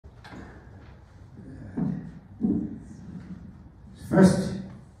First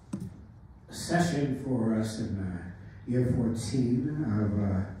session for us in year 14 of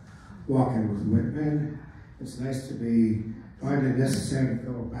Walking with Whitman. It's nice to be finding it necessary to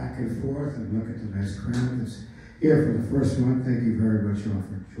go back and forth and look at the nice crowd that's here for the first one. Thank you very much all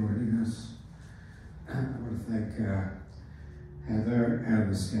for joining us. I want to thank Heather and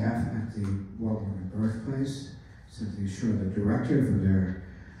the staff at the Walt Whitman Birthplace, Cynthia Shore, the director, for their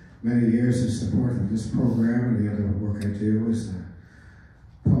many years of support for this program and the other work I do as a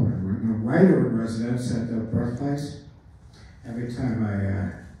poet and writer-in-residence at the Birthplace. Every time I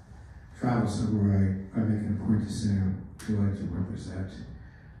travel somewhere, I make it a point to say I'm delighted to represent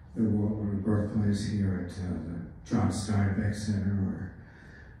the Walt Whitman Birthplace here at the John Steinbeck Center, or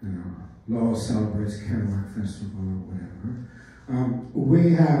Lowell celebrates Kerouac Festival or whatever.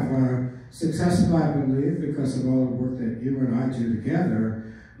 We have successful, I believe, because of all the work that you and I do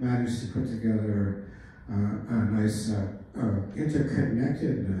together, managed to put together a nice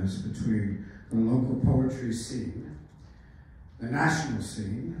interconnectedness between the local poetry scene, the national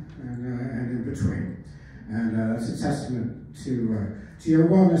scene, and in between. And it's a testament to your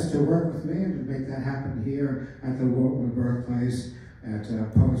willingness to work with me and to make that happen here at the Walt Whitman Birthplace, at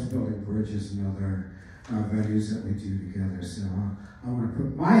Poets Building Bridges and other venues that we do together. So I want to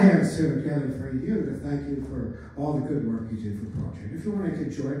put my hands together for you to thank you for all the good work you do for poetry. And if you want to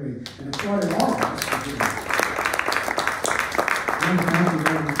join me in applauding all of us for doing that. Thank you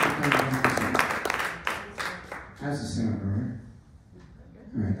very much for coming. How's the sound, all right?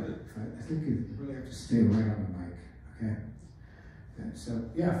 All right, I think you really have to stay right on the mic, okay? So,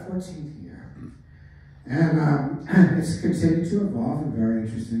 yeah, 14th year. And it's continued to evolve in very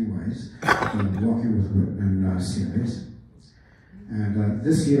interesting ways, the Walking with Whitman series. And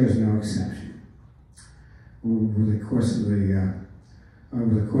this year is no exception. Over the course of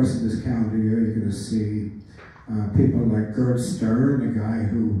this calendar year, you're going to see people like Gerd Stern, the guy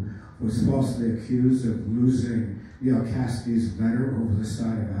who was falsely accused of losing Neil Cassidy's letter over the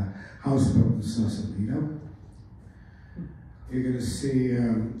side of a houseboat in Sausalito. You're going to see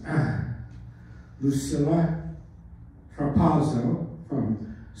Lucilla Trapazzo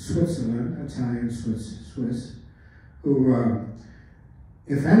from Switzerland, Italian Swiss, who,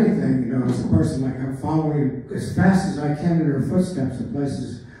 if anything, is a person like I'm following as fast as I can in her footsteps to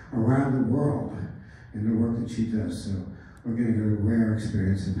places around the world in the work that she does. So we're getting a rare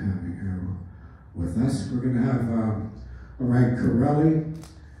experience of having her with us. We're going to have Lorraine Corelli,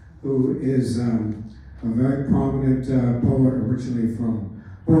 who is a very prominent poet, originally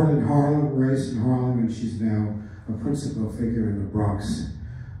born in Harlem, raised in Harlem, and she's now a principal figure in the Bronx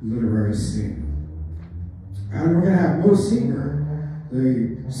literary scene. And we're going to have Mo Seeger,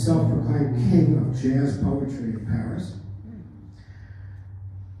 the self-proclaimed king of jazz poetry in Paris.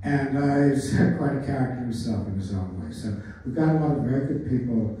 And he's quite a character himself in his own way. So we've got a lot of very good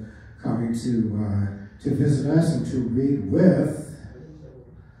people coming to visit us and to read with.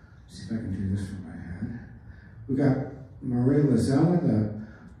 Let's see if I can do this from my head. We've got Marie Lazella, the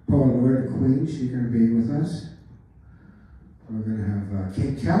poet laureate queen. She's going to be with us. We're going to have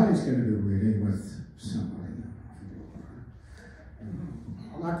Kate Kelly's going to be reading with somebody.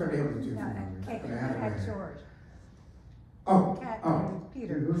 I'm not going to be able to do that. Cat George.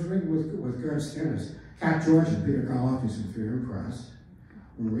 Peter. Who's reading with Gerd Stern? Cat George and Peter Karloftis from Freedom Press.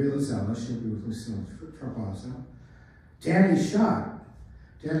 Marie Lazella, she'll be with Lucille Trapazzo. Danny Schott.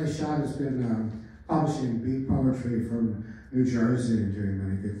 Danny Schott has been publishing beat poetry from New Jersey and doing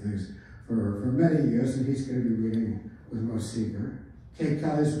many good things for many years, and he's going to be reading with Mo Seeger. Kate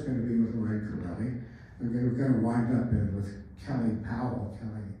Kelly's going to be with Lorraine Corelli. We're going to wind up with Kelly Powell,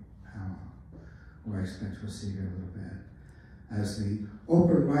 who I expect we'll see here a little bit, as the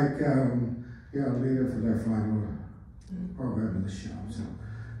open mic leader for their final program of the show. So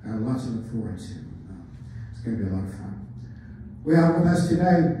lots to look forward to. It's going to be a lot of fun. We have with us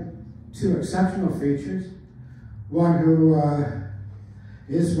today two exceptional features. One who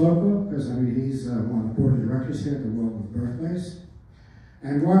is local, because he's one of the board of directors here at the Walt Whitman Birthplace,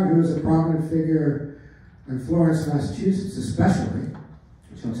 and one who is a prominent figure in Florence, Massachusetts, especially,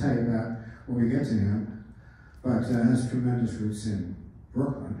 which I'll tell you about when we get to him, but has tremendous roots in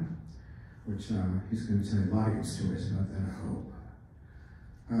Brooklyn, which he's going to tell you a lot of good stories about that, I hope.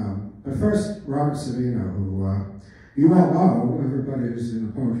 But first, Robert Savino, who you all know. Everybody who's in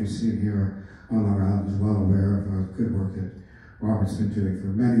the poetry scene here on Long Island is well aware of good work that Robert's been doing for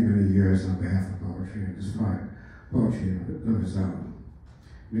many, many years on behalf of poetry, and despite poetry of his own.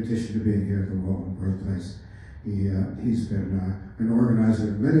 In addition to being here at the Walt Whitman Birthplace He's been an organizer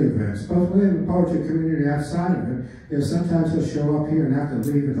of many events, both within the poetry community and outside of it. You know, sometimes he'll show up here and have to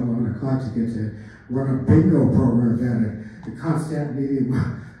leave at 11 o'clock to get to run a bingo program down at the Constant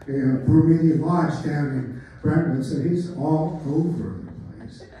Brew Media Lodge down in Brentwood, so he's all over the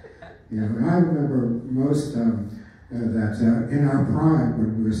place. You know, and I remember most that in our prime, when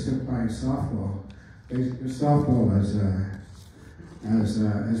we were still playing softball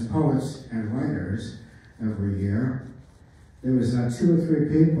as poets and writers every year, there was 2 or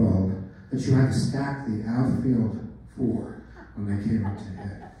 3 people that you had to stack the outfield for when they came up to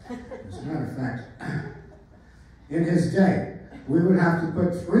hit. As a matter of fact, in his day, we would have to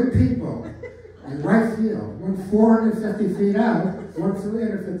put 3 people in right field, one 450 feet out, one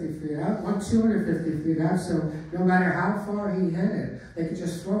 350 feet out, one 250 feet out, so no matter how far he hit it, they could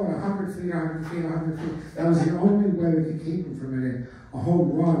just throw it 100 feet, 100 feet, 100 feet. That was the only way we could keep him from hitting a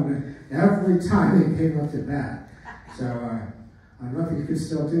home run every time he came up to bat. So I don't know if you could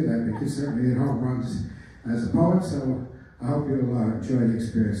still do that, but you could certainly hit home runs as a poet, so I hope you'll enjoy the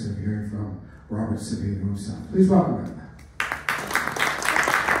experience of hearing from Robert Savino himself. Please welcome him.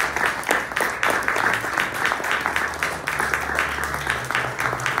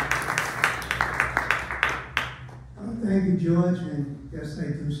 Thank you, George, and yes, I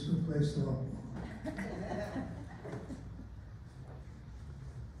do still play softball.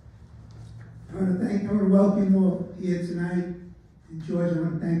 I want to welcome you all here tonight. And George, I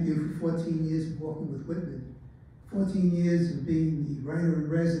want to thank you for 14 years of Walking with Whitman, 14 years of being the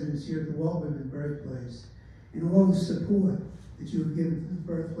writer-in-residence here at the Walt Whitman Birthplace, and all the support that you have given to the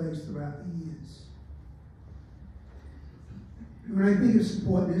birthplace throughout the years. And when I think of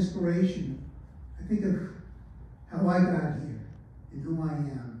support and inspiration, I think of how I got here and who I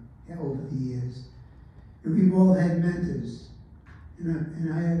am over the years. And we've all had mentors,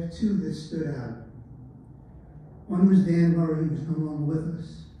 and I have 2 that stood out. One was Dan Murray, who's no longer with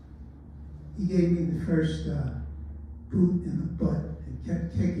us. He gave me the first boot in the butt and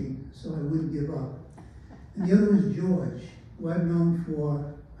kept kicking so I wouldn't give up. And the other was George, who I've known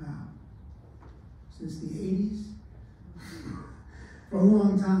for, since the 80s, for a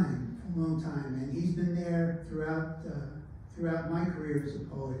long time. And he's been there throughout my career as a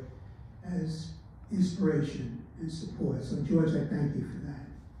poet as inspiration and support. So George, I thank you for that.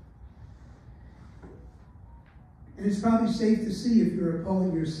 And it's probably safe to see, if you're a poet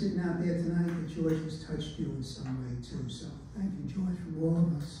and you're sitting out there tonight, that George has touched you in some way too. So thank you, George, from all of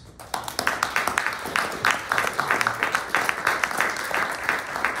us.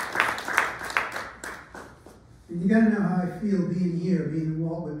 And you got to know how I feel being here, being in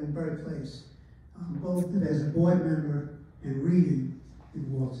Walt Whitman Birthplace, both as a board member and reading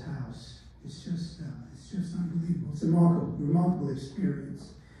in Walt's house. It's just unbelievable. It's a remarkable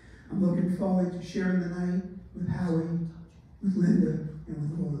experience. I'm looking forward to sharing the night with Howie, with Linda, and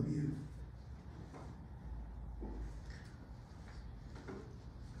with all of you.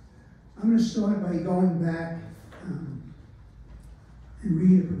 I'm going to start by going back and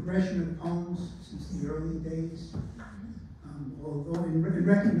read a progression of poems since the early days. Although in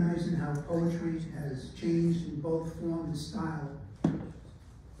recognizing how poetry has changed in both form and style,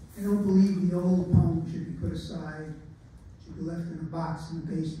 I don't believe the old poem should be put aside, should be left in a box in the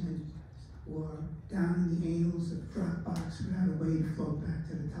basement, or down in the annals of Dropbox without a way to float back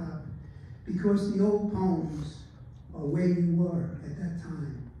to the top. Because the old poems are where you were at that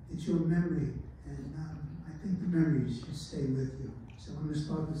time. It's your memory, and I think the memories should stay with you. So I'm going to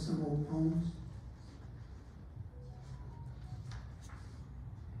start with some old poems.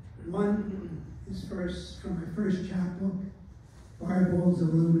 One is from my first chapbook, Fireballs of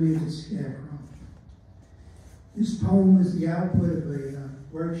Illuminated Scarecrow. This poem was the output of a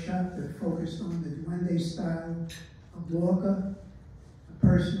workshop that focused on the duende style of Walker, a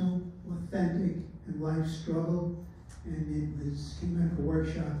personal, authentic, and life struggle, and it came out of a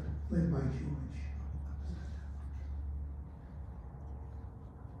workshop led by George.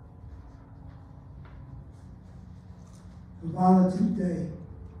 A volatile day.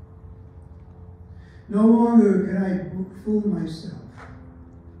 No longer could I fool myself.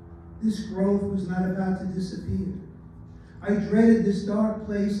 This growth was not about to disappear. I dreaded this dark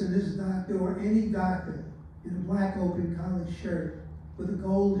place and this doctor, or any doctor, in a black open collared shirt with a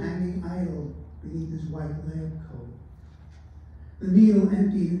gold hanging idol beneath his white lab coat. The needle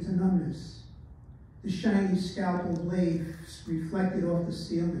emptied into numbness. The shiny scalpel blade reflected off the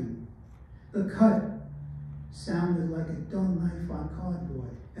ceiling. The cut sounded like a dull knife on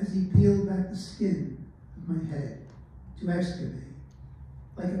cardboard as he peeled back the skin of my head to excavate,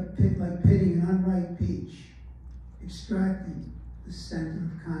 like pitting an unripe peach, extracting the center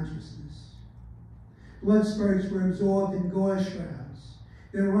of consciousness. Blood spurts were absorbed in gore shrouds.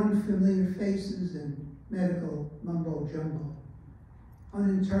 There were unfamiliar faces and medical mumbo-jumbo.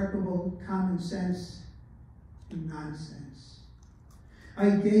 Uninterpretable common sense and nonsense. I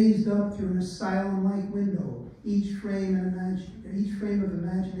gazed up through an asylum-like window, each frame of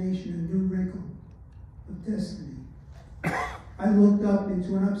imagination a new wrinkle of destiny. I looked up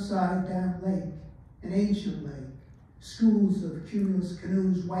into an upside-down lake, an ancient lake, schools of cumulus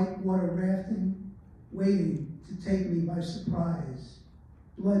canoes, whitewater rafting, waiting to take me by surprise,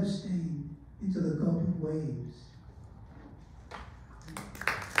 blood-stained into the gulp of waves.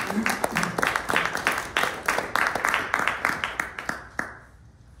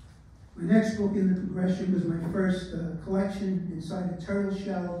 My next book in the progression was my first collection inside a turtle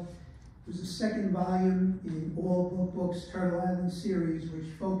shell. It was the second volume in All Books Turtle Island series, which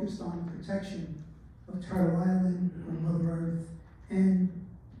focused on the protection of Turtle Island, or Mother Earth, and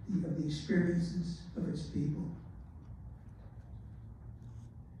the experiences of its people.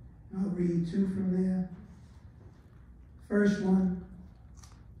 And I'll read two from there. First one,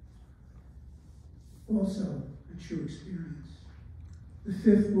 also a true experience. The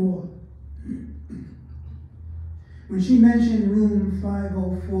fifth floor. When she mentioned room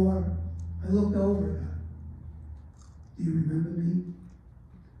 504, I looked over at her. Do you remember me?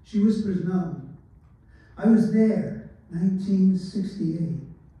 She whispers no. I was there, 1968.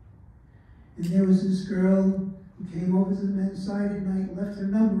 And there was this girl who came over to the men's side at night and left her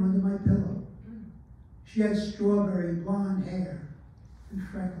number under my pillow. She had strawberry blonde hair and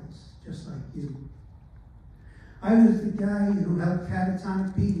freckles, just like you. I was the guy who helped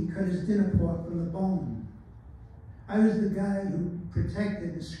Catatonic Petey cut his dinner pork from the bone. I was the guy who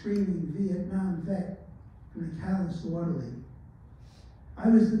protected the screaming Vietnam vet from the callous orderly. I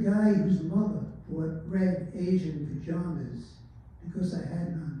was the guy whose mother bought red Asian pajamas because I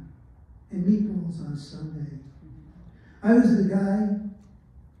had none, and meatballs on Sunday. I was the guy,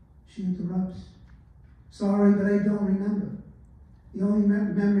 she interrupts. Sorry, but I don't remember. The only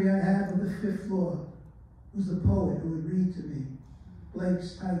memory I have of the fifth floor was the poet who would read to me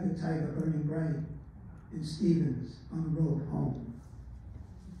Blake's Tiger, Tiger, Burning Bright, and Stevens On the Road Home.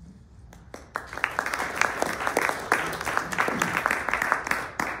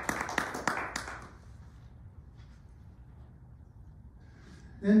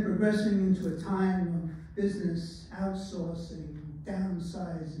 Then progressing into a time of business outsourcing,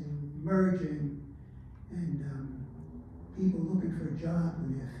 downsizing, merging, and people looking for a job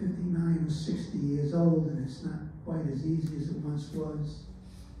when they're 59 or 60 years old, and it's not quite as easy as it once was.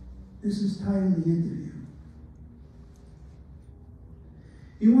 This is titled The Interview.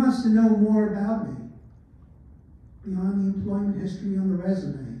 He wants to know more about me, beyond the employment history on the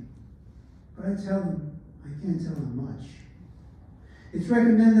resume, but I tell him I can't tell him much. It's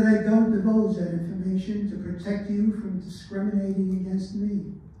recommended I don't divulge that information to protect you from discriminating against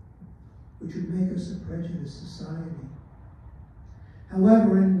me, which would make us a prejudiced society.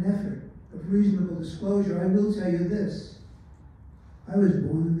 However, in an effort of reasonable disclosure, I will tell you this. I was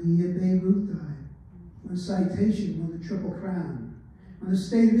born in the year Babe Ruth died, when Citation won the Triple Crown, when the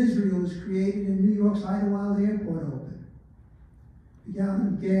State of Israel was created and New York's Idlewild Airport opened. A gallon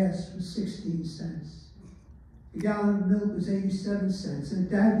of gas was 16 cents. A gallon of milk was 87 cents, and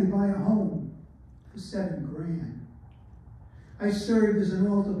Dad could buy a home for $7 grand. I served as an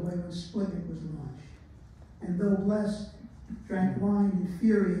altar boy when Sputnik was launched, and though blessed, drank wine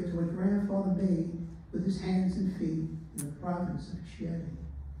inferior to what grandfather made with his hands and feet in the province of Chieti.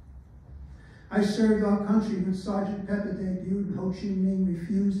 I served our country when Sergeant Pepper debuted and Ho Chi Minh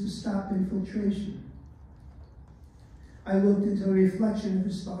refused to stop infiltration. I looked into a reflection of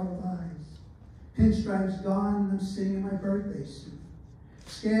his startled eyes. Pinstripes gone, and I'm sitting in my birthday suit.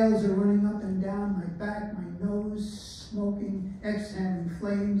 Scales are running up and down my back, my nose smoking, exhaling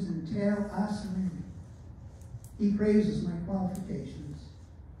flames, and tail oscillating. He praises my qualifications,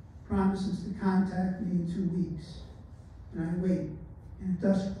 promises to contact me in 2 weeks, and I wait in a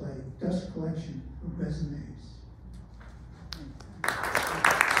dust collection of resumes.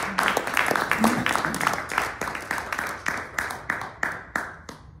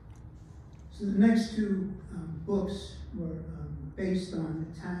 So the next two books were based on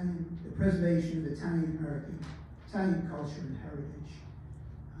the preservation of Italian culture and heritage.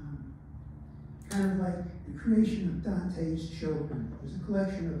 Kind of like the creation of Dante's Children. It was a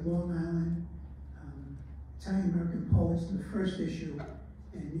collection of Long Island Italian-American poets in the first issue,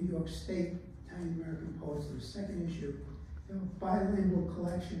 and New York State Italian-American poets in the second issue. They were bilingual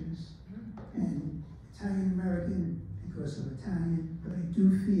collections, and Italian-American because of Italian, but I do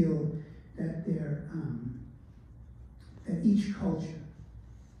feel that that each culture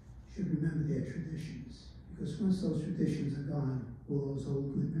should remember their traditions, because once those traditions are gone, all those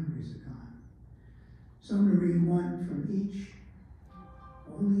old good memories are gone. So I'm going to read one from each,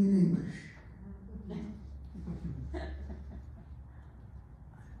 only in English.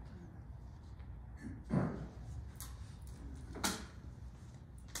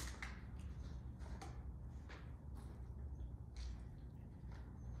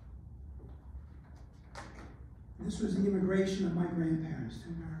 This was the immigration of my grandparents to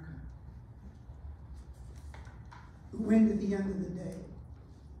America. The wind at the end of the day.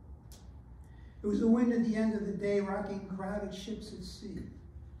 It was the wind at the end of the day rocking crowded ships at sea,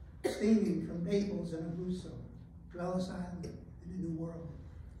 steaming from Naples and Abruzzo to Ellis Island in a new world.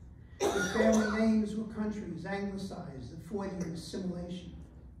 Their family names were countries anglicized, avoiding assimilation.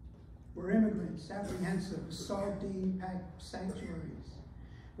 Were immigrants apprehensive of sardine-packed sanctuaries,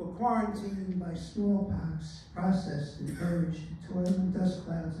 were quarantined by smallpox, processed and purged to toil in dust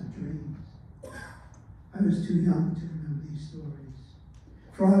clouds of dreams. I was too young to remember these stories.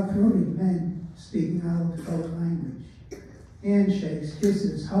 Frog-throated men speaking our fellow language. Handshakes,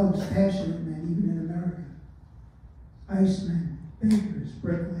 kisses, hugs, passionate men, even in America. Icemen, bakers,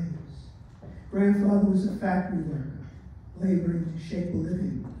 bricklayers. Grandfather was a factory worker, laboring to shape a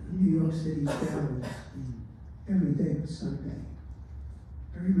living in New York City's galleries. Every day was Sunday.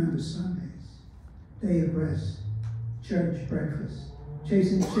 I remember Sundays, day of rest, church breakfast,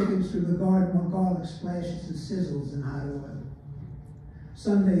 chasing chickens through the garden while garlic splashes and sizzles in hot oil.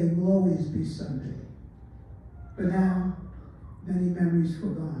 Sunday will always be Sunday. But now, many memories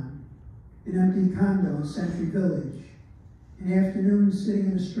forgone. An empty condo in Century Village, an afternoon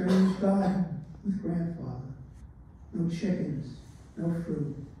sitting in a strange garden with grandfather. No chickens, no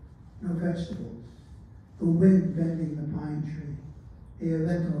fruit, no vegetables. The wind bending the pine tree. E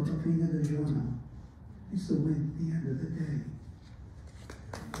evento alla fine del giorno. It's the wind at the end of the day.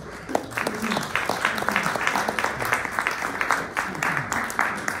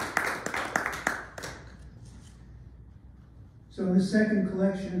 So in the second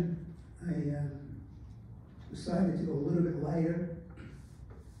collection, I decided to go a little bit lighter.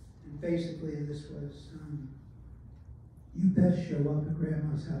 And basically this was, you best show up at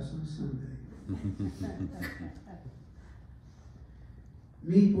Grandma's house on Sunday.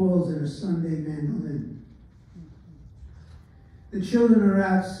 Meatballs and a Sunday mandolin. The children are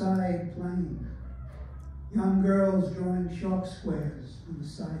outside playing. Young girls drawing chalk squares on the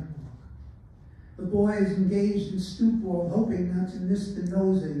sidewalk. The boys engaged in stoop walk, hoping not to miss the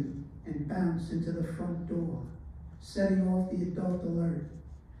nosing and bounce into the front door, setting off the adult alert.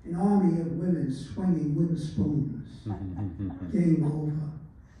 An army of women swinging wooden spoons. Game over.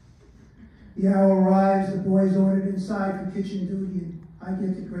 The hour arrives, the boys ordered inside for kitchen duty, and I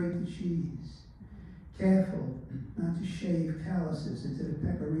get to grate the cheese. Careful not to shave calluses into the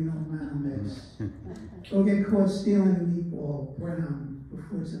pecorino romano mix. Don't get caught stealing a meatball brown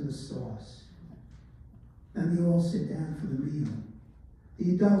before it's in the sauce. Then they all sit down for the meal.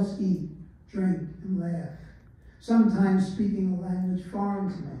 The adults eat, drink, and laugh, sometimes speaking a language foreign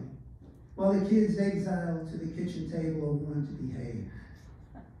to me, while the kids exiled to the kitchen table are warned to behave.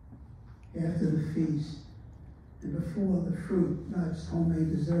 After the feast, and before the fruit, nuts, homemade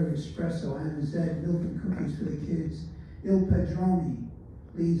dessert, espresso, anisette, milk and cookies for the kids, Il Padrone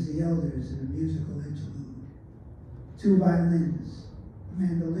leads the elders in a musical interlude. 2 violins, a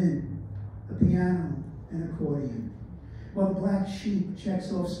mandolin, a piano, and accordion. While Black Sheep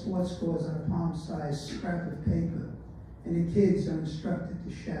checks off sports scores on a palm-sized scrap of paper, and the kids are instructed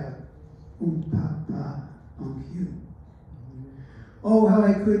to shout, pa, on cue. Oh, how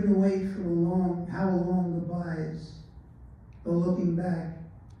I couldn't wait for how long goodbyes. Though looking back,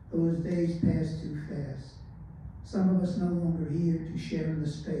 those days passed too fast. Some of us no longer here to share in the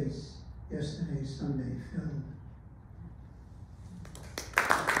space yesterday's Sunday filled.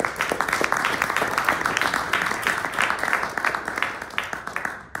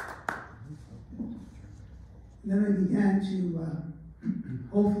 And then I began to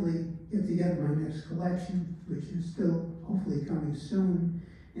hopefully get together my next collection, which is still hopefully coming soon.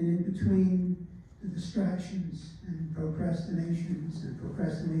 And in between the distractions and procrastinations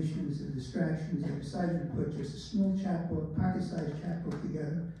and distractions, I decided to put just a small chapbook, pocket-sized chapbook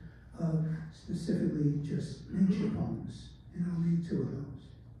together of specifically just nature poems. And I'll read 2 of those.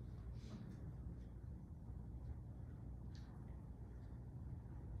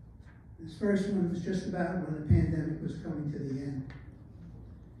 This first one was just about when the pandemic was coming to the end.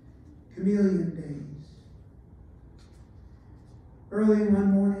 Chameleon days. Early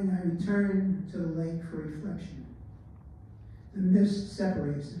one morning, I returned to the lake for reflection. The mist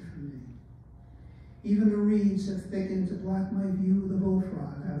separates it from me. Even the reeds have thickened to block my view of the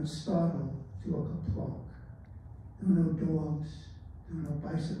bullfrog. I was startled to a kaplunk. There were no dogs, there were no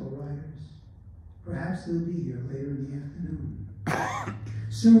bicycle riders. Perhaps they'll be here later in the afternoon.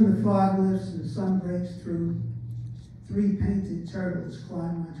 Soon the fog lifts and the sun breaks through. 3 painted turtles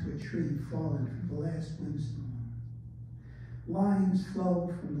climb onto a tree fallen from the last windstorm. Lines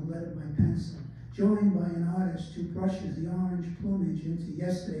flow from the lead of my pencil, joined by an artist who brushes the orange plumage into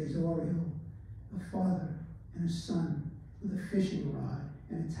yesterday's oriole. A father and a son with a fishing rod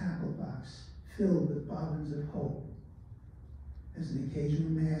and a tackle box filled with bobbins of hope. As an occasional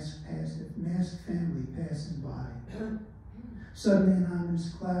masked family passing by. Suddenly an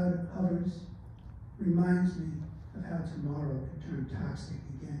ominous cloud hovers, reminds me of how tomorrow could turn toxic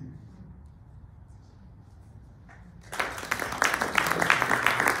again.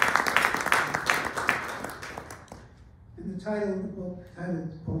 And the title of the book, I'm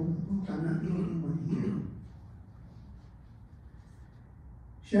not the only one here.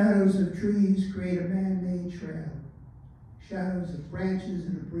 Shadows of trees create a man-made trail. Shadows of branches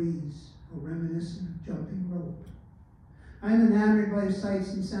in a breeze are reminiscent of jumping rope. I'm enamored by the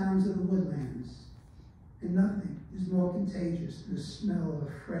sights and sounds of the woodlands, and nothing is more contagious than the smell of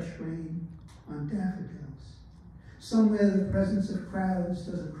a fresh rain on daffodils. Somewhere the presence of crowds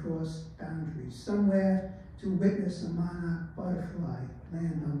doesn't cross boundaries. Somewhere to witness a monarch butterfly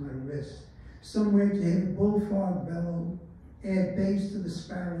land on my wrist. Somewhere to hear the bullfrog bellow, add bass to the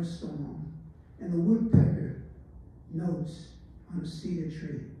sparrow song, and the woodpecker notes on a cedar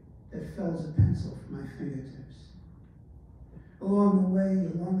tree that fells a pencil from my fingertips. Along the way,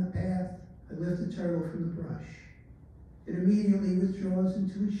 along the path, I lift a turtle from the brush. It immediately withdraws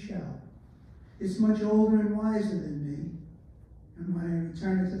into its shell. It's much older and wiser than me, and when I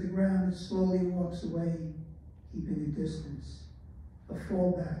return it to the ground, it slowly walks away, keeping a distance, a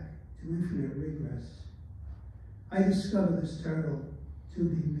fallback to infinite regress. I discover this turtle to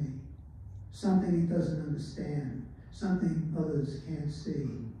be me, something it doesn't understand, something others can't see.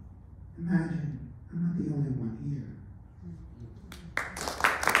 Imagine I'm not the only one here.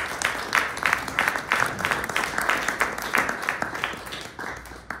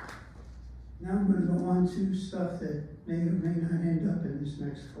 Now I'm going to go on to stuff that may or may not end up in this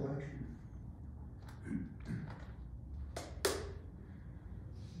next collection.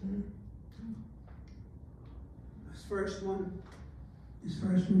 This first one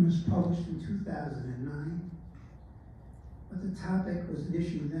was published in 2009, but the topic was an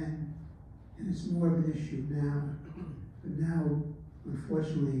issue then, and it's more of an issue now, but now,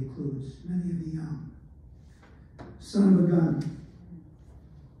 unfortunately, includes many of the young. Son of a gun.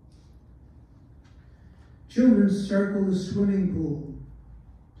 Children circle the swimming pool,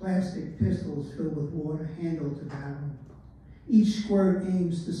 plastic pistols filled with water handled to barrel. Each squirt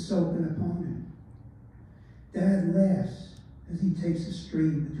aims to soak an opponent. Dad laughs as he takes a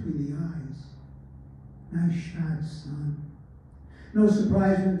stream between the eyes. Nice shot, son. No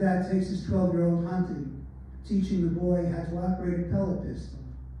surprise when Dad takes his 12-year-old hunting, teaching the boy how to operate a pellet pistol,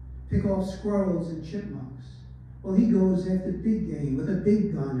 pick off squirrels and chipmunks. Well, he goes after big game with a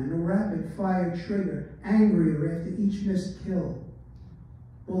big gun and a rapid-fire trigger, angrier after each missed kill.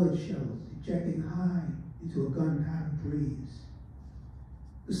 Bullet shells ejecting high into a gunpowder breeze.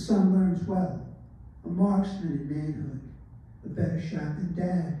 The son learns well, a marksman in manhood, a better shot than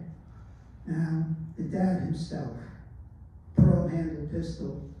Dad. Now, the Dad himself, pearl-handled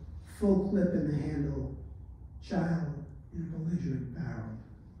pistol, full clip in the handle, child in a belligerent barrel.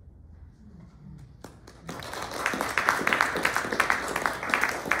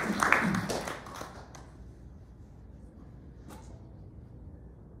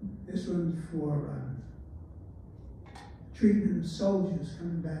 This one's for treatment of soldiers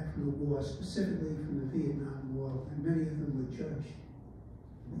coming back from the war, specifically from the Vietnam War, and many of them were judged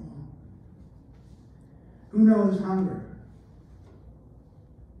wrong. Who knows hunger?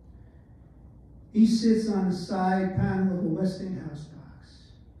 He sits on the side panel of a Westinghouse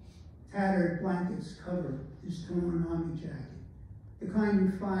box. Tattered blankets cover his torn army jacket, the kind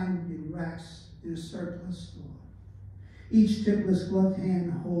you find in racks in a surplus store. Each tipless gloved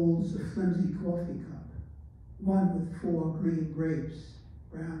hand holds a flimsy coffee cup, one with 4 green grapes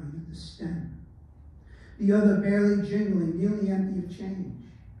browning at the stem. The other barely jingling, nearly empty of change,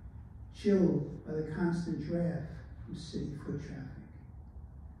 chilled by the constant draft from city foot traffic.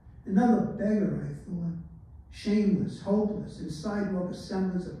 Another beggar, I thought, shameless, hopeless, in sidewalk a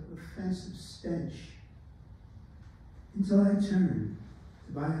semblance of offensive stench. Until I turned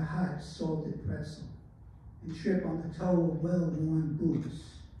to buy a hot, salted pretzel and trip on the toe of well-worn boots.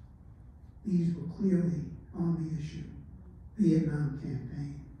 These were clearly Army issue, Vietnam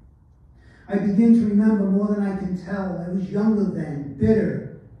campaign. I begin to remember more than I can tell. I was younger then,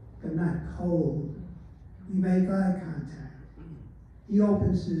 bitter, but not cold. We make eye contact. He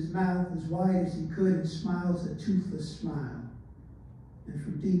opens his mouth as wide as he could and smiles a toothless smile. And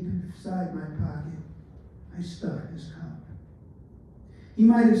from deep inside my pocket, I stuff his cup. He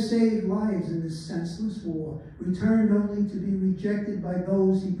might have saved lives in this senseless war, returned only to be rejected by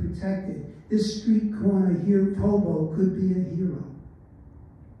those he protected. This street corner here, hobo, could be a hero.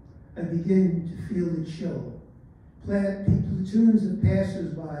 I begin to feel the chill. Platoons of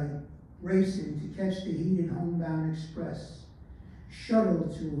passers-by racing to catch the heated homebound express. Shuttle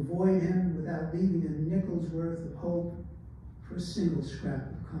to avoid him without leaving a nickel's worth of hope for a single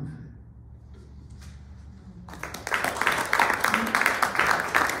scrap of comfort.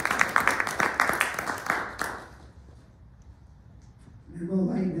 And we'll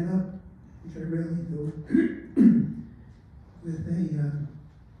lighten it up, which I rarely do,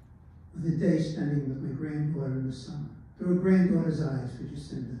 with a day spending with my granddaughter in the summer. Through her granddaughter's eyes for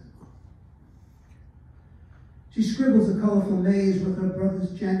Jacinta. She scribbles a colorful maze with her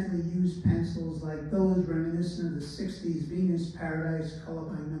brother's gently used pencils like those reminiscent of the 60s Venus Paradise color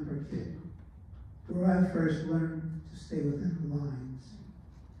by number kit, where I first learned to stay within the lines.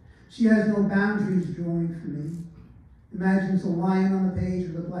 She has no boundaries drawing for me, imagines a lion on the page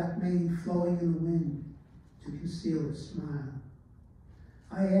with a black mane flowing in the wind to conceal its smile.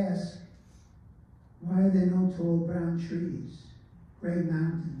 I ask, why are there no tall brown trees, gray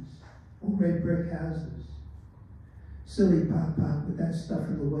mountains, or red brick houses? Silly pop-pop with that stuff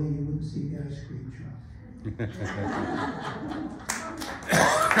in the way you wouldn't see the ice cream truck.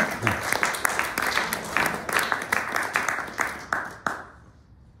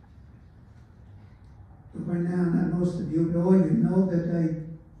 But by now, not most of you, but all you know that I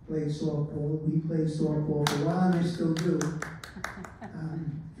played softball. We played softball for a while, and I still do.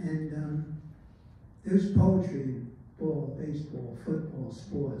 There's poetry in ball, baseball, football,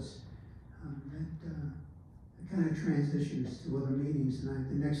 sports. That kind of transitions to other meetings, and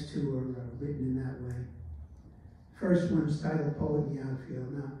the next two are written in that way. First one is titled Poet in the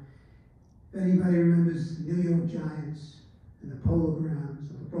Outfield. Now, if anybody remembers the New York Giants and the Polo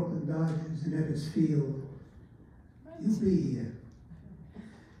Grounds, or the Brooklyn Dodgers and Ebbets Field, you'll be here.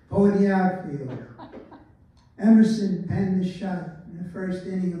 Poet in the Outfield. Emerson penned the shot in the first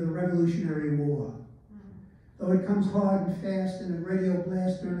inning of the Revolutionary War. Though it comes hard and fast in a radio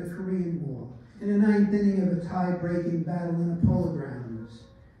blast during the Korean War, in the ninth inning of a tie-breaking battle in the Polo Grounds,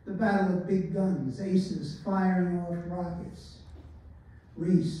 the battle of big guns, aces firing off rockets.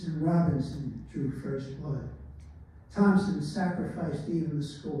 Reese and Robinson drew first blood. Thompson sacrificed even the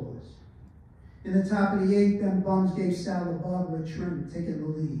scores. In the top of the eighth, them bums gave Sal LeBarbara a trim, taking the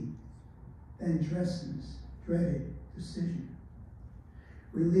lead. Then Dressen's dreaded decision.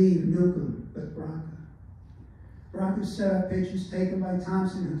 Relieved Newcomb, but Bronca. Bronca set up pitches taken by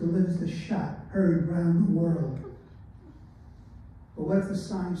Thompson, who delivers the shot heard round the world. But what if the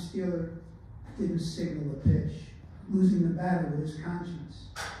sign stealer didn't signal a pitch, losing the battle with his conscience?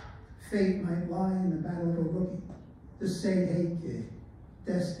 Fate might lie in the battle of a rookie, the say-hey kid,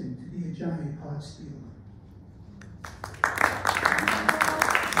 destined to be a giant heart stealer.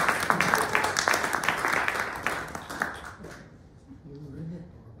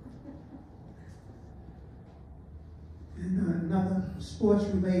 And another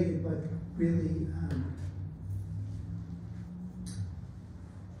sports-related, but really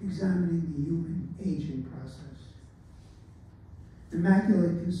examining the human aging process.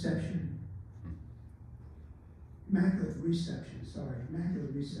 Immaculate reception.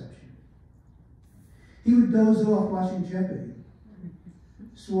 He would doze off watching Jeopardy.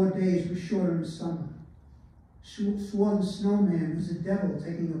 Swore days were shorter in summer. Swore the snowman was a devil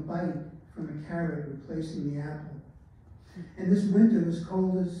taking a bite from a carrot replacing the apple. And this winter was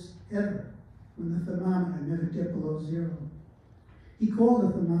cold as ever, when the thermometer never dipped below zero. He called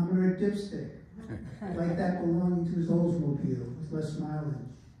the thermometer a dipstick, like that belonging to his Oldsmobile with less mileage.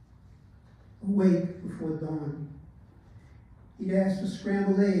 Awake before dawn, he'd ask for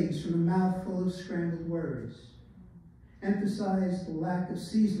scrambled eggs from a mouthful of scrambled words, emphasized the lack of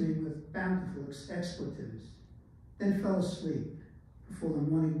seasoning with bountiful expletives, then fell asleep before the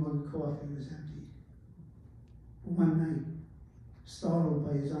morning mug of coffee was emptied. One night, startled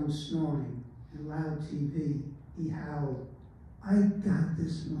by his own snoring and loud TV, he howled, "I got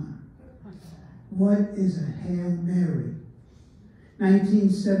this one. What is a Hail Mary?"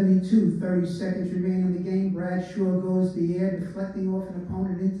 1972, 30 seconds remain in the game. Bradshaw goes the air, deflecting off an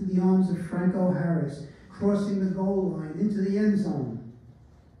opponent into the arms of Franco Harris, crossing the goal line into the end zone,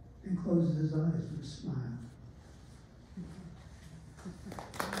 and closes his eyes with a smile.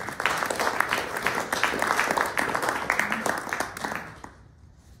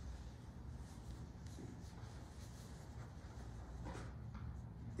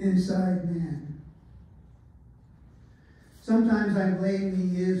 inside man. Sometimes I blame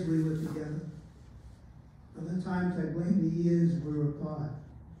the years we were together. Other times I blame the years we were apart.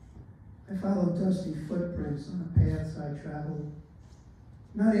 I followed dusty footprints on the paths I traveled,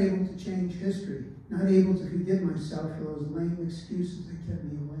 not able to change history, not able to forgive myself for those lame excuses that kept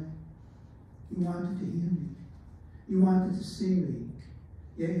me away. You wanted to hear me. You wanted to see me,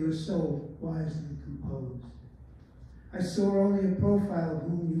 yet you were so wisely composed. I saw only a profile of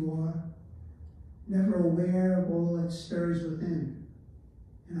whom you are, never aware of all that stirs within,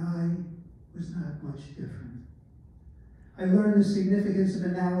 and I was not much different. I learned the significance of a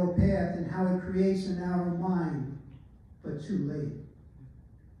narrow path and how it creates a narrow mind, but too late.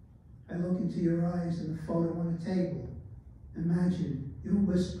 I look into your eyes in the photo on the table. Imagine your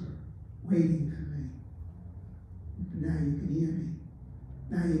whisper waiting for me. Now you can hear me.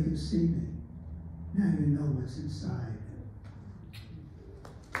 Now you can see me. Now you know what's inside.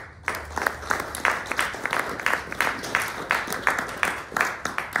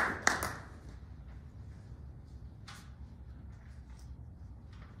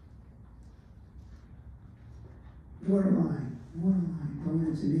 Waterline, going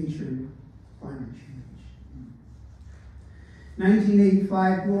into nature and climate change.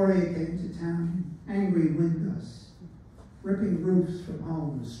 1985, Gloria came to town, angry wind gusts, ripping roofs from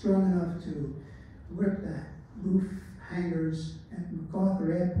homes, strong enough to rip the roof hangers at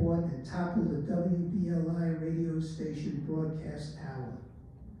MacArthur Airport and topple the WBLI radio station broadcast tower.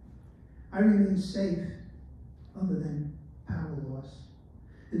 I remained safe, other than power loss,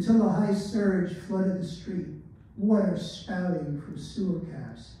 until a high surge flooded the street, water spouting from sewer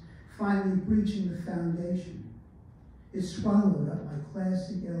caps, finally breaching the foundation. It swallowed up my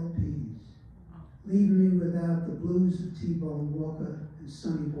classic LPs, leaving me without the blues of T-Bone Walker and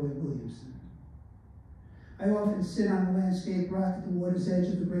Sonny Boy Williamson. I often sit on a landscape rock at the water's edge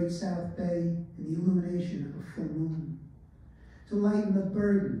of the Great South Bay in the illumination of a full moon, to lighten the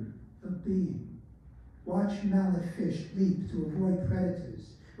burden of being. Watch mallet fish leap to avoid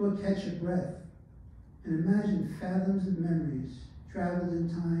predators, or catch a breath, and imagine fathoms of memories traveled in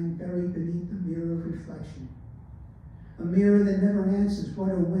time, buried beneath the mirror of reflection. A mirror that never answers what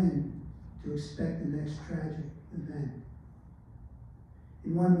or when to expect the next tragic event.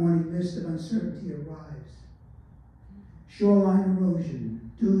 In one morning mist of uncertainty arrives. Shoreline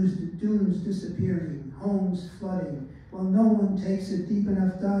erosion, dunes disappearing, homes flooding, while no one takes a deep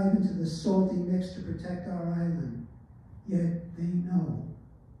enough dive into the salty mix to protect our island. Yet they know.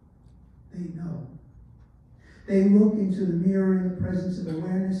 They know. They look into the mirror in the presence of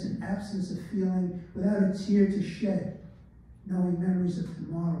awareness and absence of feeling, without a tear to shed, knowing memories of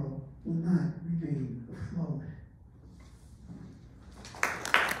tomorrow will not remain afloat.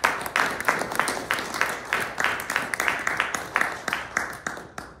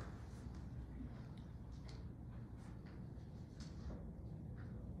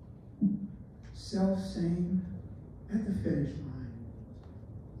 Self-same at the finish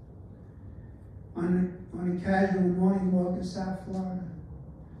line. On a casual morning walk in South Florida,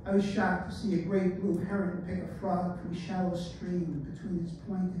 I was shocked to see a great blue heron pick a frog from a shallow stream between its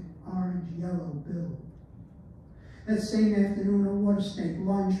pointed orange-yellow bill. That same afternoon, a water snake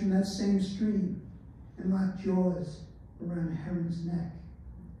lunged from that same stream and locked jaws around a heron's neck,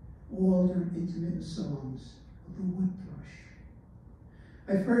 all during intermittent songs of the wood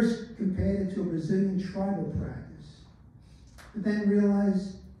thrush. I first compared it to a Brazilian tribal practice, but then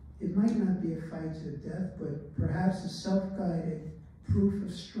realized it might not be a fight to the death, but perhaps a self-guided proof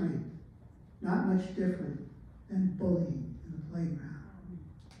of strength, not much different than bullying in the playground.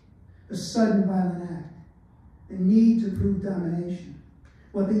 A sudden violent act, a need to prove domination,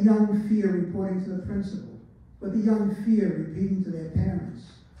 what the young fear reporting to the principal, what the young fear repeating to their parents.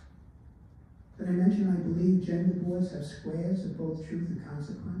 Did I mention I believe gender boards have squares of both truth and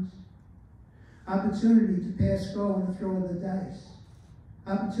consequence? Opportunity to pass go and throw of the dice.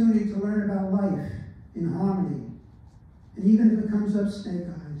 Opportunity to learn about life in harmony. And even if it comes up snake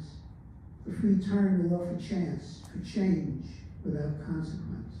eyes, the free turn will offer chance for change without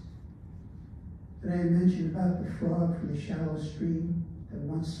consequence. Did I mention about the frog from the shallow stream that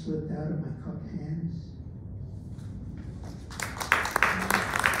once slipped out of my cupped hands?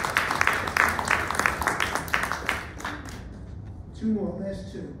 Two more,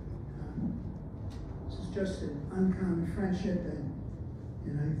 last two. This is just an uncommon friendship,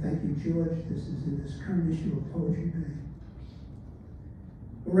 and I thank you, George. This is in this current issue of Poetry Bay.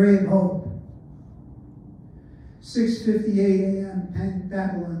 A ray of hope. 6:58 a.m., Penn,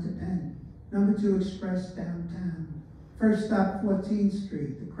 Babylon to Penn. Number 2 Express downtown. First stop, 14th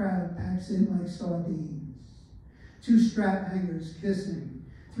Street. The crowd packs in like sardines. 2 strap hangers kissing.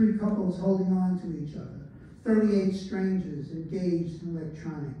 3 couples holding on to each other, 38 strangers engaged in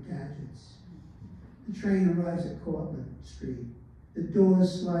electronic gadgets. The train arrives at Cortlandt Street. The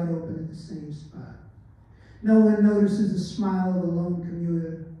doors slide open at the same spot. No one notices the smile of a lone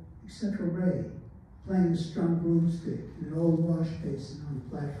commuter, except for Ray, playing a strung broomstick in an old wash basin on the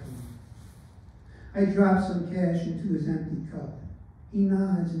platform. I drop some cash into his empty cup. He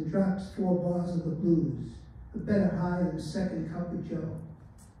nods and drops 4 bars of the blues, a better high than a second cup of Joe.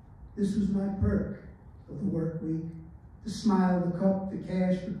 This was my perk of the work week, the smile of the cup, the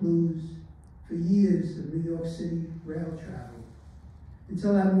cash, the blues, for years of New York City rail travel,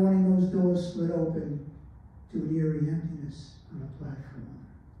 until that morning those doors slid open to an eerie emptiness on a platform.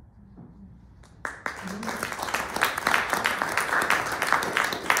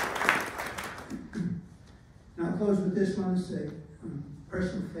 Now I'll close with this one, it's a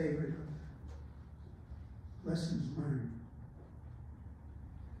personal favorite, lessons learned.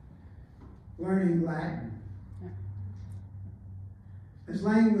 Learning Latin. As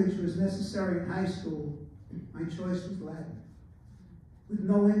language was necessary in high school, my choice was Latin, with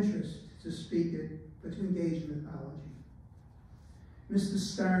no interest to speak it, but to engage in mythology. Mr.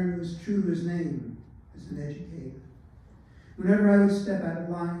 Stern was true to his name as an educator. Whenever I would step out of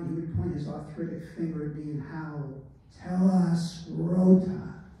line, he would point his arthritic finger at me and howl, "Tell us,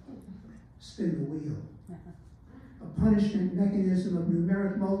 rota," spin the wheel. A punishment mechanism of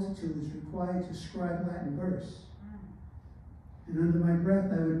numeric multitudes required to scribe Latin verse. And under my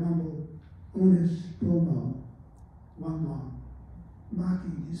breath, I would mumble, "Unus pulmo," one lung,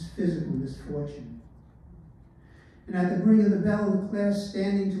 mocking his physical misfortune. And at the ring of the bell of the class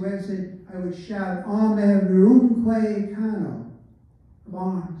standing to exit, I would shout, "Ame virumque cano," of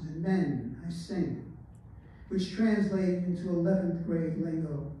arms and men I sing, which translated into 11th grade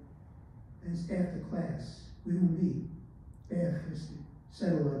lingo as after class, we will meet, bare-fisted,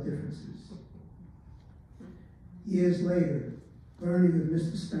 settle our differences. Years later, learning of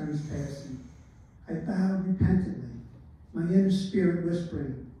Mr. Stern's passing, I bowed repentantly, my inner spirit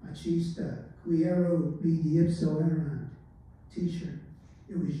whispering, "Machista, qui ero vidi ipso erant." Teacher,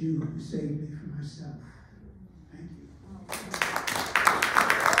 it was you who saved me from myself. Thank you.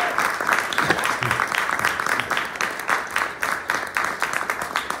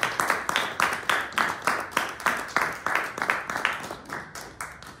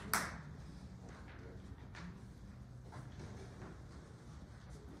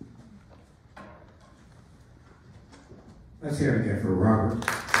 Let's hear it again for Robert.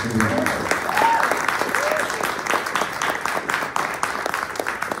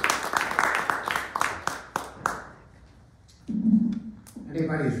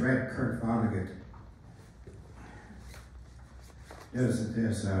 Anybody who's read Kurt Vonnegut knows that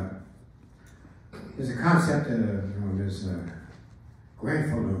there's a concept known as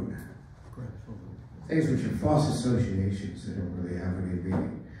Grandfalloon. Things which are false associations that don't really have any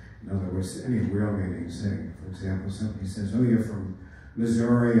meaning. In other words, any real meaning. Say, for example, somebody says, "Oh, you're from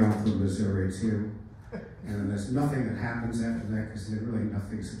Missouri, I'm from Missouri too." And then there's nothing that happens after that because there's really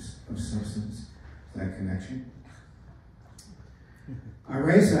nothing of substance to that connection. I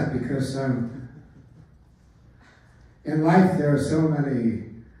raise that because in life there are so many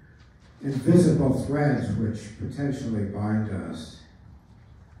invisible threads which potentially bind us.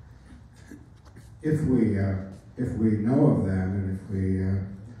 If we know of them and if we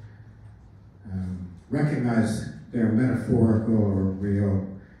recognize their metaphorical or real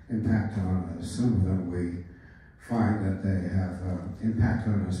impact on us, some of them we find that they have impact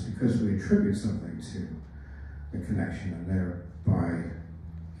on us because we attribute something to the connection and thereby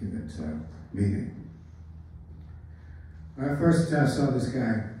give it meaning. When I first saw this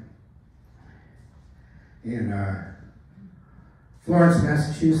guy in Florence,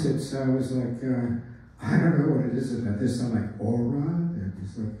 Massachusetts, I was like, I don't know what it is about this. I'm like, aura?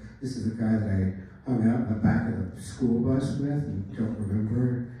 This is the guy that I hung out in the back of the school bus with and don't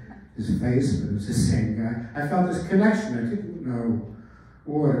remember his face, but it was the same guy. I felt this connection. I didn't know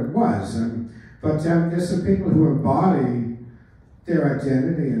what it was. But there's some people who embody their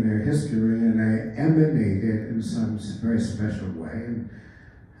identity and their history, and they emanate it in some very special way. And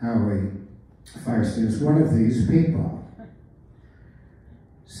Howie Faerstein is one of these people.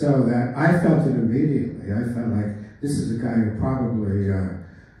 So that I felt it immediately. I felt like this is a guy who probably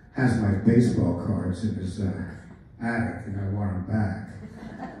has my baseball cards in his attic, and I want them back.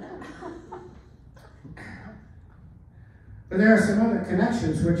 But there are some other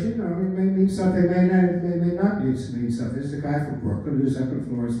connections which, you know, may mean something, may not mean something. There's a guy from Brooklyn who's up in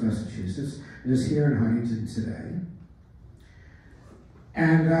Florence, Massachusetts, and is here in Huntington today.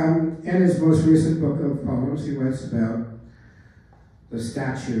 And in his most recent book of poems, he writes about the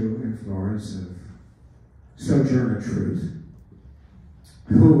statue in Florence of Sojourner Truth,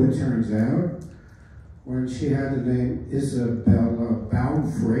 who it turns out, when she had the name Isabella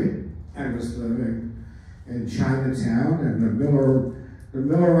Boundfree and was living in Chinatown, and the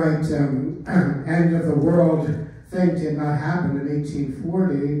Millerite end of the world thing did not happen in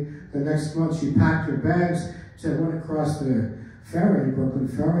 1840. The next month she packed her bags, went across the ferry, Brooklyn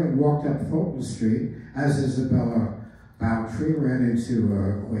Ferry, and walked up Fulton Street as Isabella Boundfree, ran into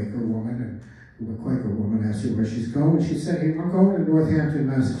a Quaker woman, and the Quaker woman asked her where she's going. She said, "Hey, I'm going to Northampton,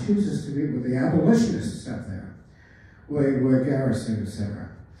 Massachusetts to meet with the abolitionists up there, William Lloyd Garrison, etc."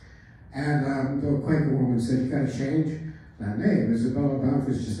 And the Quaker woman said, "You got to change that name. Isabella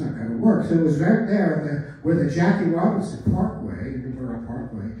Boundfree's just not going to work." So it was right there where the Jackie Robinson Parkway, Newborough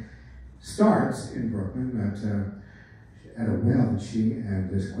Parkway, starts in Brooklyn at a well that she and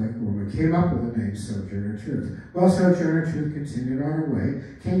this Quaker woman came up with the name Sojourner Truth. Well, Sojourner Truth continued on her way,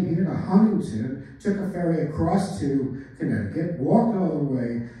 came here to Huntington, took a ferry across to Connecticut, walked all the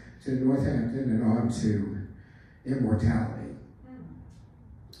way to Northampton and on to immortality.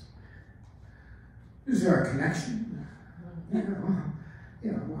 Is there a connection?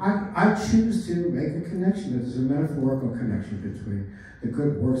 I choose to make a connection. There's a metaphorical connection between the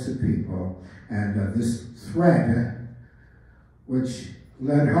good works of people and this thread which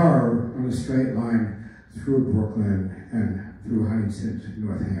led her on a straight line through Brooklyn and through Huntington to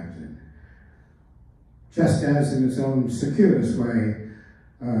Northampton. Just as in its own circuitous way,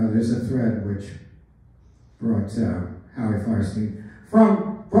 there's a thread which brought Howie Faerstein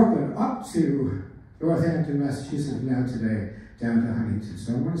from Brooklyn up to Northampton, Massachusetts, and now today down to Huntington.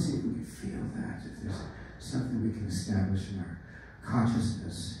 So I want to see if we can feel that, if there's something we can establish in our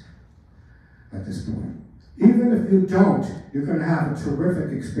consciousness at this point. Even if you don't, you're going to have a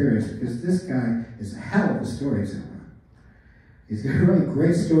terrific experience, because this guy is a hell of a storyteller. He's got really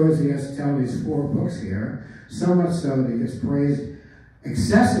great stories he has to tell in these 4 books here, so much so that he gets praised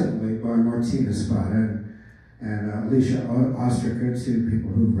excessively by Martina Spada and Alicia Osterka, 2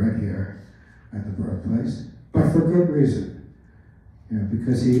 people who've read here at the Birthplace, but for good reason,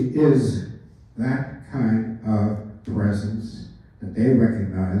 because he is that kind of presence that they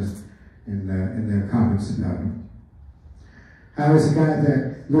recognized in their comments about him. Howie's a guy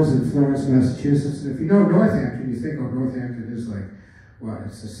that lives in Florence, Massachusetts, and if you know Northampton, you think, oh, Northampton is like, what,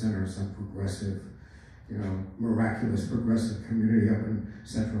 it's the center of some progressive, miraculous progressive community up in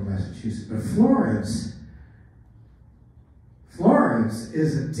central Massachusetts. But Florence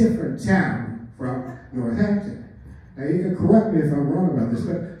is a different town from Northampton. Now, you can correct me if I'm wrong about this,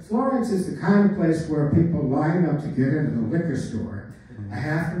 but Florence is the kind of place where people line up to get into the liquor store a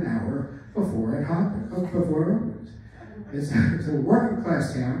half an hour before it opens. It's a working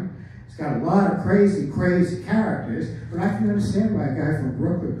class town. It's got a lot of crazy characters, but I can understand why a guy from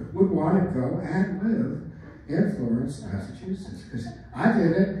Brooklyn would want to go and live in Florence, Massachusetts, because I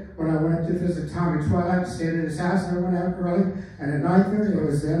did it when I went to visit Tommy Twilight, stayed at his house, and I went out early, and at 9:30 I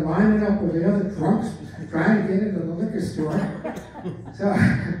was there lining up with the other drunks trying to get into the liquor store. So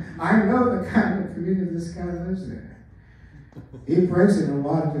I know the kind of community this guy lives in. He brings it in a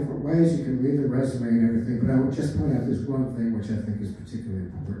lot of different ways. You can read the resume and everything, but I would just point out this one thing which I think is particularly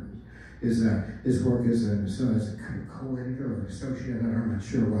important, is his work as a co-editor or associate editor, I'm not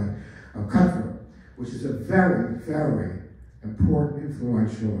sure what, of Cutthroat, which is a very, very important,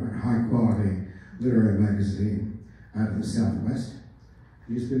 influential, and high-quality literary magazine out of the Southwest.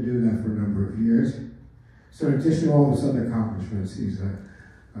 He's been doing that for a number of years. So in addition to all his other accomplishments, he's a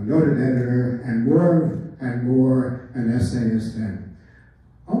noted editor and more an essayist and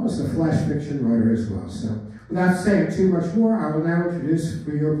almost a flash fiction writer as well. So without saying too much more, I will now introduce,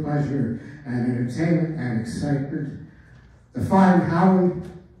 for your pleasure and entertainment and excitement, the fine Howie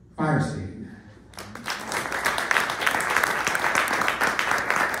Faerstein.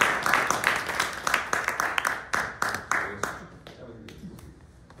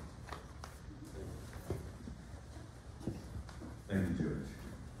 Thank you, George.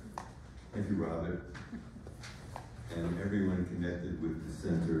 Thank you, Robert. And everyone connected with the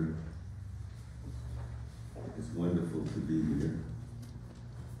center. It's wonderful to be here.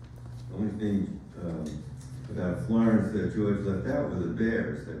 The only thing about Florence that George left out were the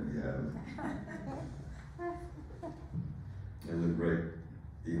bears that we have. I live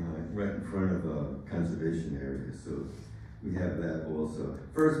right in front of a conservation area, so we have that also.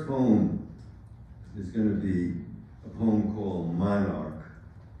 First poem is going to be a poem called Monarch,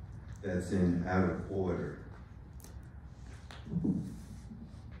 that's in Out of Order.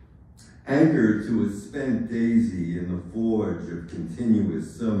 Anchored to a spent daisy in the forge of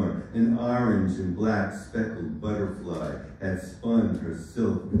continuous summer, an orange and black speckled butterfly had spun her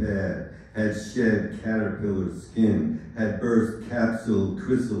silk pad, had shed caterpillar skin, had burst capsule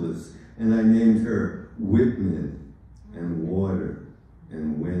chrysalis, and I named her Whitman and water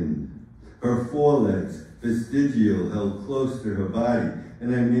and wind. Her forelegs, vestigial, held close to her body,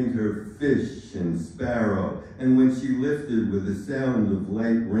 and I named her fish and sparrow, and when she lifted with the sound of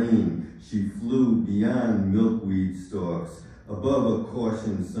light rain, she flew beyond milkweed stalks, above a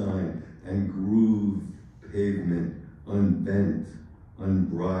caution sign, and grooved pavement, unbent,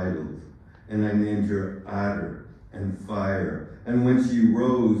 unbridled. And I named her otter and fire. And when she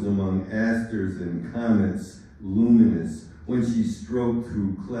rose among asters and comets, luminous, when she stroked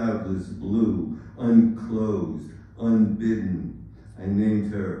through cloudless blue, unclosed, unbidden, I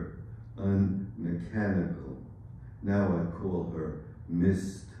named her unmechanical. Now I call her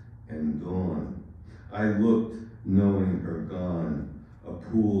mist and dawn. I looked, knowing her gone, a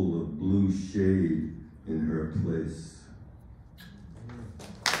pool of blue shade in her place.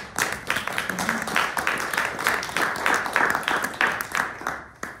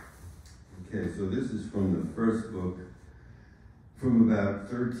 Okay, so this is from the first book, from about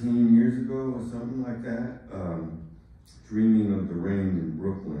 13 years ago or something like that, Dreaming of the Rain in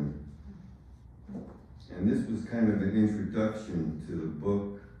Brooklyn. And this was kind of an introduction to the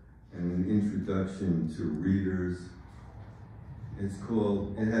book and an introduction to readers. It's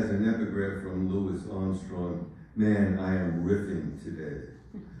called, it has an epigraph from Louis Armstrong, "Man, I am riffing today,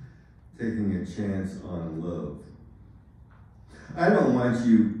 taking a chance on love. I don't want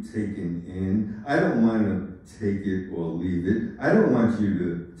you taken in. I don't want to take it or leave it. I don't want you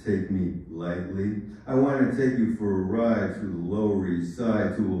to take me lightly. I want to take you for a ride through the Lower East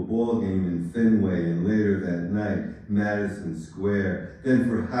Side to a ball game in Fenway, and later that night, Madison Square, then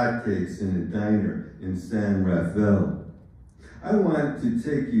for hotcakes in a diner in San Rafael. I want to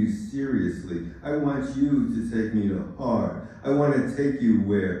take you seriously. I want you to take me to heart. I want to take you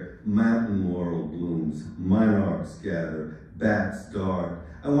where mountain laurel blooms, monarchs gather, bats dart.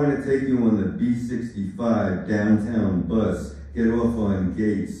 I want to take you on the B65 downtown bus, get off on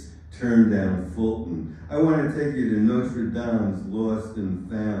Gates, turn down Fulton. I want to take you to Notre Dame's Lost and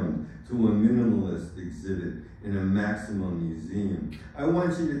Found, to a minimalist exhibit in a Maximum museum. I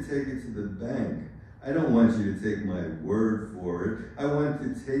want you to take it to the bank. I don't want you to take my word for it. I want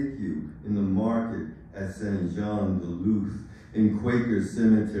to take you in the market at Saint Jean de Luz, in Quaker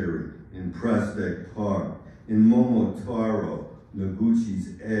Cemetery, in Prospect Park, in Momotaro,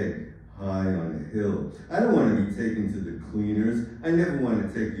 Noguchi's egg, high on a hill. I don't want to be taken to the cleaners. I never want to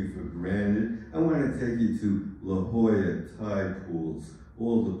take you for granted. I want to take you to La Jolla tide pools,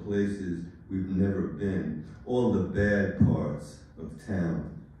 all the places we've never been, all the bad parts of town.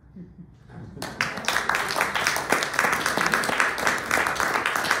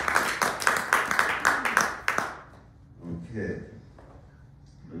 Okay,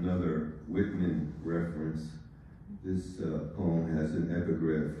 another Whitman reference. This poem has an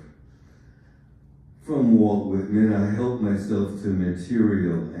epigraph from Walt Whitman. I help myself to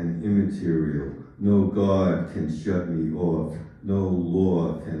material and immaterial. No God can shut me off. No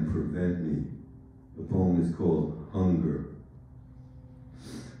law can prevent me. The poem is called Hunger.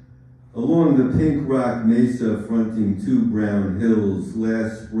 Along the pink rock mesa fronting two brown hills,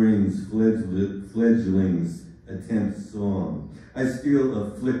 last spring's fledglings attempt song. I steal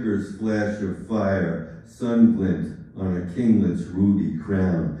a flicker's flash of fire, sun glint on a kinglet's ruby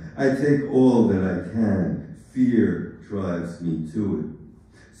crown. I take all that I can. Fear drives me to it.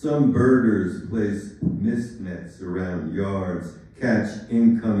 Some birders place mist nets around yards, catch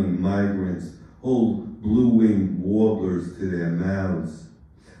incoming migrants, hold blue-winged warblers to their mouths.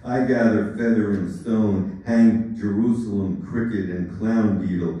 I gather feather and stone, hang Jerusalem cricket and clown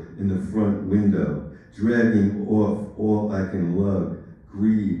beetle in the front window, dragging off all I can lug.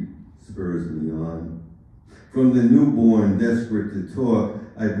 Greed spurs me on. From the newborn desperate to talk,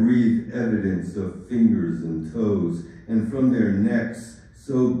 I breathe evidence of fingers and toes, and from their necks,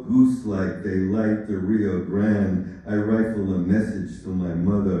 so goose-like they light the Rio Grande, I rifle a message from my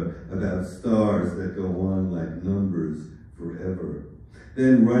mother about stars that go on like numbers forever.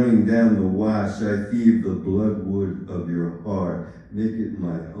 Then running down the wash, I thieve the bloodwood of your heart, make it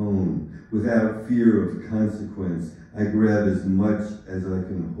my own. Without fear of consequence, I grab as much as I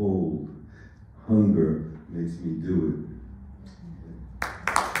can hold. Hunger makes me do it.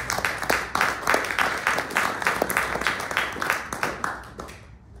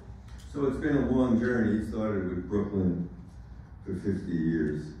 So it's been a long journey. It started with Brooklyn for 50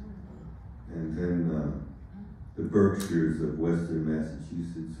 years, and then the Berkshires of Western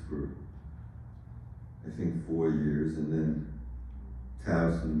Massachusetts for 4 years, and then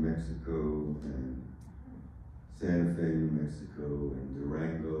Taos, New Mexico, and Santa Fe, New Mexico, and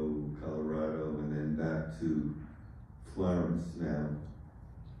Durango, Colorado, and then back to Florence now,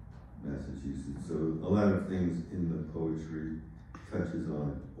 Massachusetts. So a lot of things in the poetry touches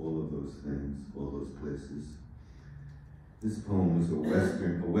on all of those things, all those places. This poem is a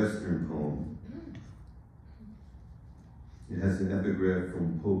Western poem. It has an epigraph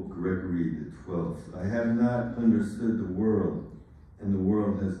from Pope Gregory XII. I have not understood the world, and the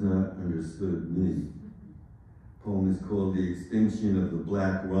world has not understood me. The poem is called The Extinction of the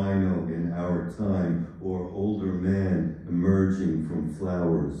Black Rhino in Our Time, or Older Man Emerging from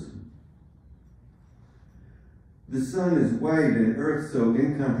Flowers. The sun is white and earth so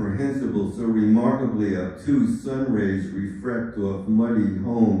incomprehensible, so remarkably obtuse. Sun rays refract off muddy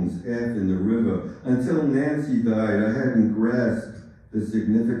homes, half in the river. Until Nancy died, I hadn't grasped the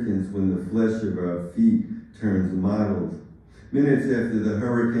significance when the flesh of our feet turns mottled. Minutes after the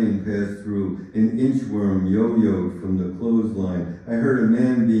hurricane passed through, an inchworm yo-yoed from the clothesline. I heard a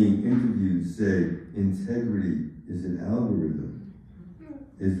man being interviewed say, "Integrity is an algorithm."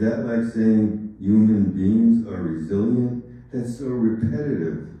 Is that like saying human beings are resilient? That's so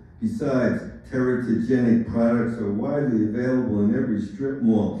repetitive. Besides, teratogenic products are widely available in every strip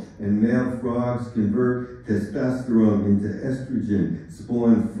mall, and male frogs convert testosterone into estrogen,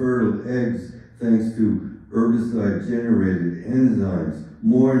 spawn fertile eggs thanks to herbicide-generated enzymes.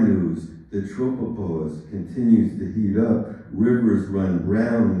 More news, the tropopause continues to heat up. Rivers run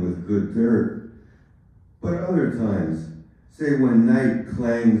brown with good dirt. But other times, say when night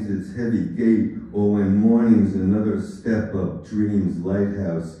clangs its heavy gate, or when morning's another step up dream's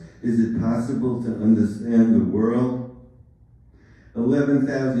lighthouse, is it possible to understand the world?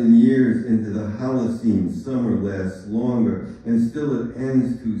 11,000 years into the Holocene, summer lasts longer, and still it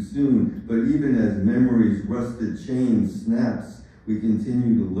ends too soon. But even as memory's rusted chain snaps, we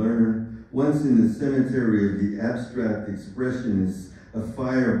continue to learn. Once in the cemetery of the abstract expressionists, a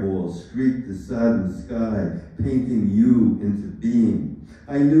fireball streaked the sodden sky, painting you into being.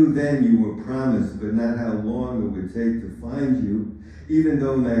 I knew then you were promised, but not how long it would take to find you. Even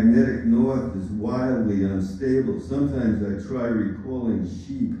though magnetic north is wildly unstable, sometimes I try recalling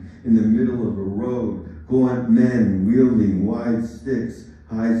sheep in the middle of a road, gaunt men wielding wide sticks,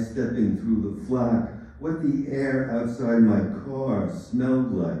 high-stepping through the flock, what the air outside my car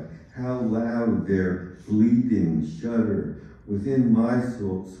smelled like, how loud their bleating shudder. Within my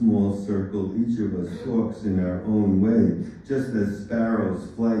small circle, each of us talks in our own way, just as sparrows'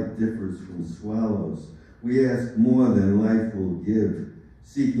 flight differs from swallows. We ask more than life will give,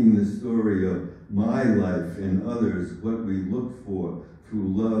 seeking the story of my life and others. What we look for through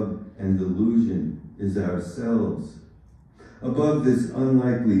love and delusion is ourselves. Above this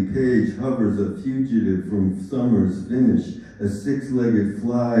unlikely page hovers a fugitive from summer's finish, a six-legged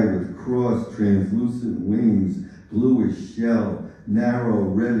fly with crossed translucent wings, bluish shell, narrow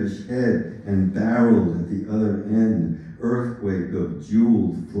reddish head, and barrel at the other end, earthquake of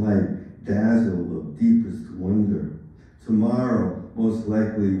jeweled flight, dazzle of deepest wonder. Tomorrow, most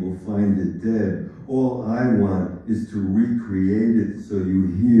likely, we'll find it dead. All I want is to recreate it so you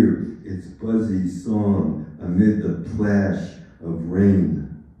hear its buzzy song amid the plash of rain.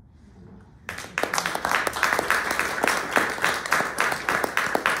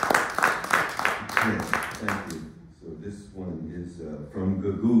 Thank you. So this one is from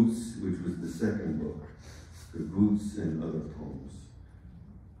Gagoots, which was the second book, Gagoots and Other Poems.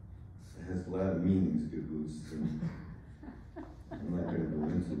 It has a lot of meanings, Gagoots, and I'm not going to go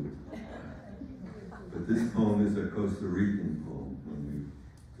into it. But this poem is a Costa Rican poem when we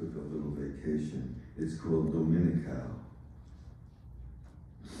took a little vacation. It's called Dominical.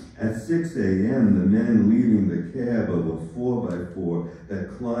 At 6 a.m., the men leaving the cab of a 4x4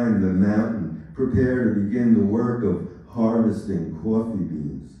 that climbed the mountain prepare to begin the work of harvesting coffee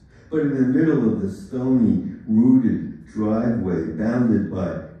beans. But in the middle of the stony, rooted driveway, bounded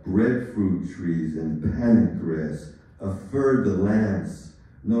by breadfruit trees and panic grass, a fer de lance,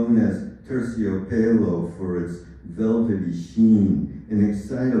 known as terciopelo for its velvety sheen, an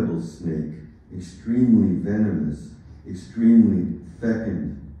excitable snake, extremely venomous, extremely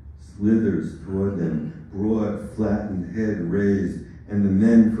fecund, slithers toward them, broad, flattened head raised, and the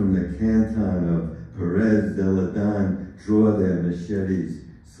men from the canton of Perez de Ladan draw their machetes,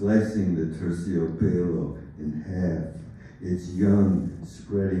 slicing the terciopelo in half, its young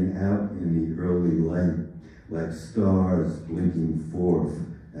spreading out in the early light, like stars blinking forth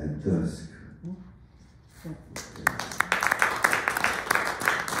at dusk.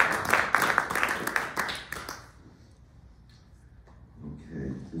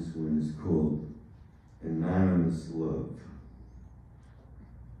 Okay, this one is called Anonymous love.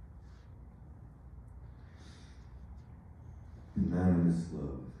 Anonymous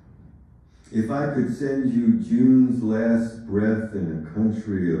love. If I could send you June's last breath in a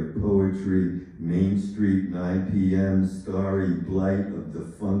country of poetry, Main Street, 9 p.m., starry blight of the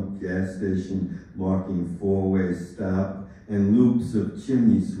funk gas station marking four-way stop, and loops of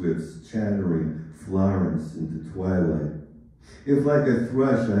chimney swifts chattering Florence into twilight. If like a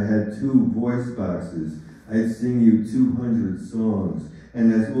thrush I had 2 voice boxes, I'd sing you 200 songs,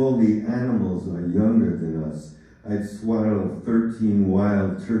 and as all the animals are younger than us, I'd swaddle 13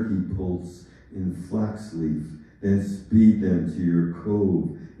 wild turkey poults in flaxleaf, then speed them to your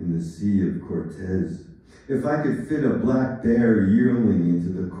cove in the Sea of Cortez. If I could fit a black bear yearling into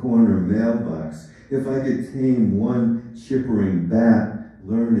the corner mailbox, if I could tame one chippering bat,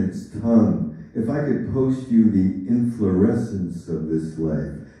 learn its tongue, if I could post you the inflorescence of this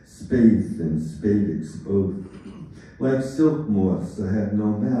life, spathed and spadix both. Like silk moths, I have no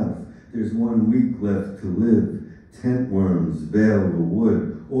mouth. There's 1 week left to live. Tent worms veil the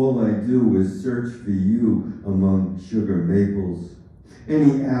wood. All I do is search for you among sugar maples.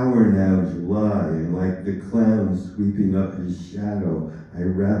 Any hour now, July, and like the clown sweeping up his shadow, I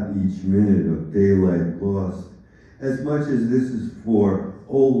wrap each minute of daylight lost. As much as this is for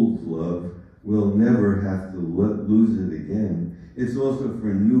old love, we'll never have to lose it again. It's also for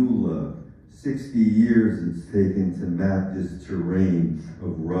new love. 60 years it's taken to map this terrain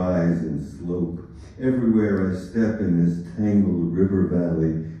of rise and slope. Everywhere I step in this tangled river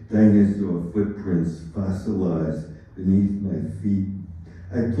valley, dinosaur footprints fossilized beneath my feet.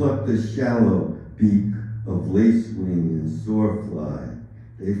 I pluck the shallow beak of lacewing and sawfly.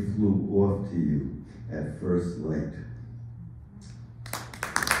 They flew off to you at first light.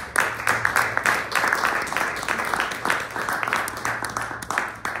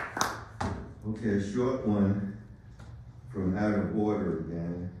 Okay, a short one from Out of Order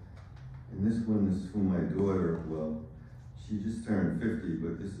again. And this one is for my daughter. Well, she just turned 50,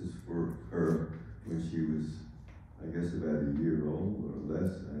 but this is for her when she was, I guess, about a year old or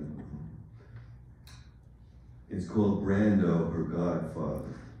less. I don't know. It's called Brando, Her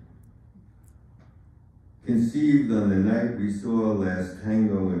Godfather. Conceived on the night we saw last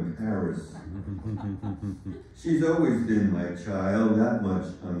tango in Paris. She's always been my child, that much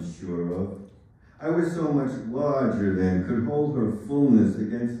I'm sure of. I was so much larger than, could hold her fullness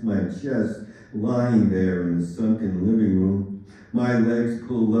against my chest, lying there in the sunken living room. My legs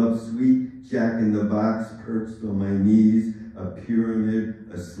pulled up, sweet jack-in-the-box perched on my knees, a pyramid,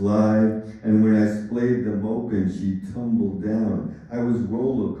 a slide, and when I splayed them open, she tumbled down. I was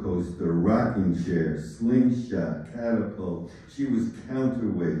roller coaster, rocking chair, slingshot, catapult. She was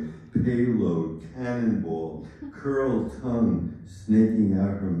counterweight, payload, cannonball, curled tongue snaking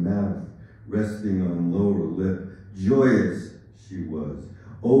out her mouth, resting on lower lip. Joyous she was,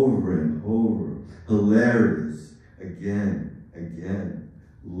 over and over, hilarious, again, again.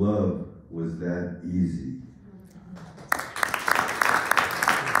 Love was that easy.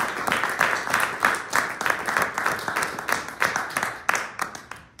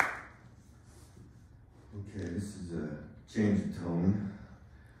 Okay, this is a change of tone.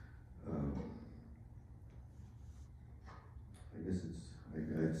 I guess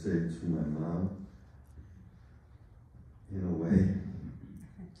I'd say it's from my mom, in a way.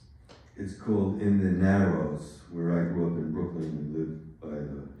 It's called In the Narrows, where I grew up in Brooklyn. We lived by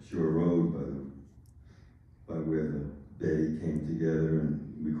the Shore Road, by where the bay came together,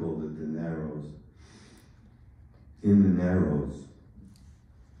 and we called it the Narrows. In the Narrows.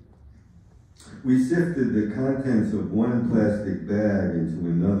 We sifted the contents of one plastic bag into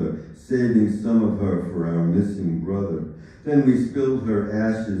another, saving some of her for our missing brother. Then we spilled her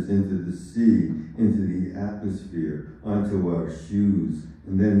ashes into the sea, into the atmosphere, onto our shoes,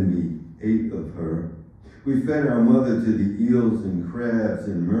 and then we ate of her. We fed our mother to the eels and crabs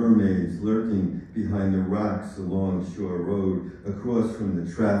and mermaids lurking behind the rocks along Shore Road, across from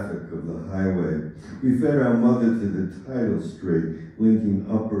the traffic of the highway. We fed our mother to the tidal strait, linking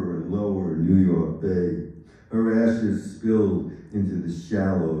upper and lower New York Bay. Her ashes spilled into the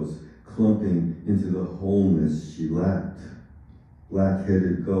shallows, clumping into the wholeness she lacked.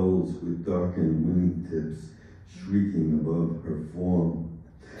 Black-headed gulls with darkened wingtips shrieking above her form.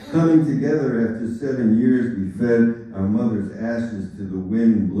 Coming together after 7 years, we fed our mother's ashes to the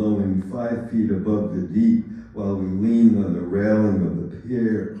wind blowing 5 feet above the deep, while we leaned on the railing of the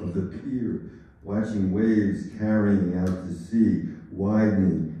pier, watching waves carrying out to sea,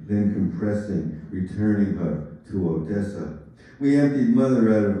 widening, then compressing, returning her to Odessa. We emptied mother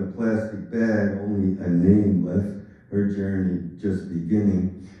out of a plastic bag, only a name left, her journey just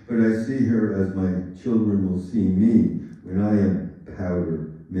beginning. but I see her as my children will see me when I am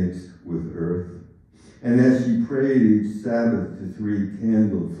powder mixed with earth. And as she prayed each Sabbath to 3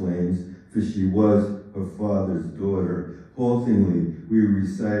 candle flames, for she was her father's daughter, haltingly we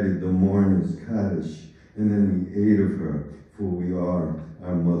recited the mourner's Kaddish, and then we ate of her, for we are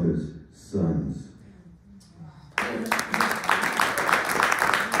our mother's sons.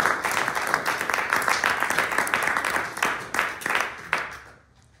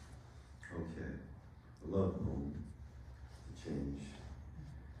 Okay, a love poem to change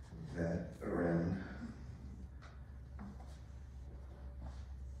that around.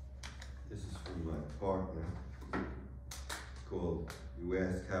 This is from my partner, called You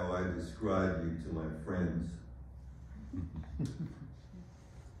Ask How I Describe You to My Friends.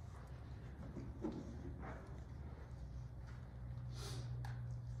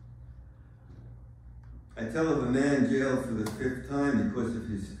 I tell of a man jailed for the 5th time because of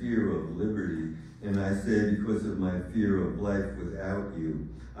his fear of liberty, and I say because of my fear of life without you,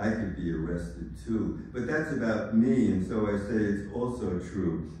 I could be arrested too. But that's about me, and so I say it's also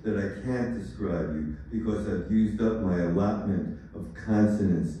true that I can't describe you because I've used up my allotment of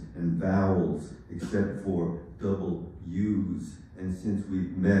consonants and vowels, except for double U's. And since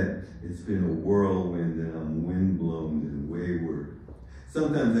we've met, it's been a whirlwind and I'm windblown and wayward.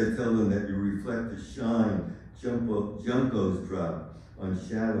 Sometimes I tell them that you reflect the shine juncos drop on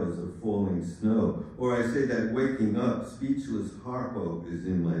shadows of falling snow. Or I say that waking up, speechless Harpo is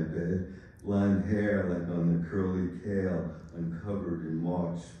in my bed, blonde hair like on the curly kale uncovered in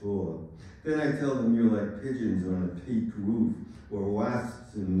March thaw. Then I tell them you're like pigeons on a peaked roof, or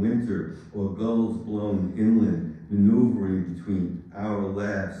wasps in winter, or gulls blown inland, maneuvering between our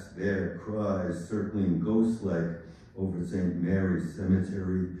laughs, their cries, circling ghost-like over St. Mary's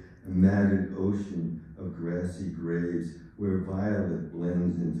Cemetery, a matted ocean of grassy graves where violet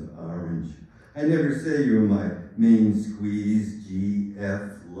blends into orange. I never say you're my main squeeze,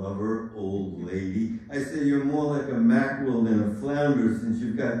 GF, lover, old lady. I say you're more like a mackerel than a flounder since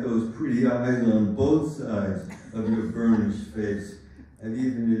you've got those pretty eyes on both sides of your burnished face. I've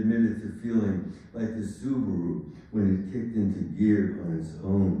even admitted to feeling like the Subaru when it kicked into gear on its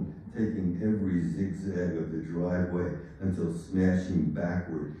own, taking every zigzag of the driveway until smashing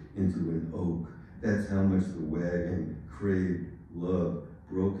backward into an oak. That's how much the wagon craved love,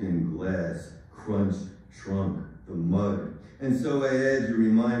 broken glass, crunched trunk, the mud. And so I add, you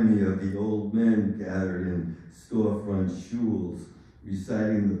remind me of the old men gathered in storefront shuls,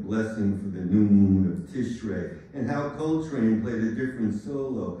 reciting the blessing for the new moon of Tishrei, and how Coltrane played a different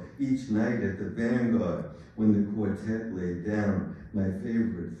solo each night at the Vanguard when the quartet laid down my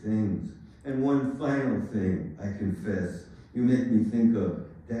favorite things. And one final thing, I confess, you make me think of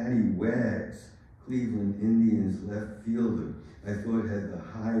Daddy Wags, Cleveland Indians left fielder. I thought had the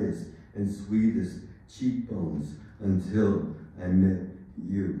highest and sweetest cheekbones until I met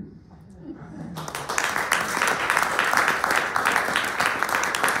you.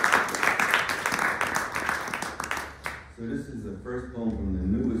 So this is the first poem from the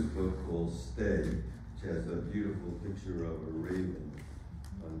newest book called Stay, which has a beautiful picture of a raven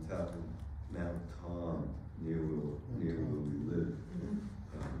on top of Mount Tom near where we live.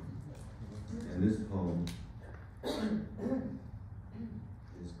 And this poem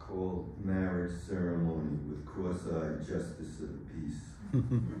is called Marriage Ceremony with Cross-Eyed Justice of the Peace.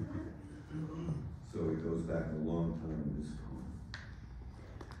 So it goes back a long time, this poem.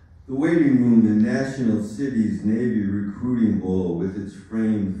 The waiting room in National City's Navy recruiting hall with its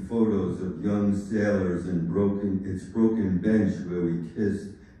framed photos of young sailors and its broken bench where we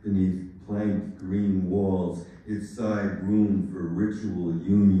kissed beneath planked green walls, its side room for ritual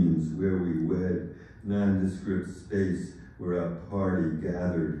unions where we wed, nondescript space where our party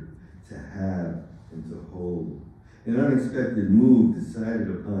gathered to have and to hold. An unexpected move decided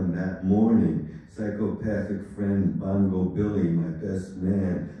upon that morning. Psychopathic friend Bongo Billy, my best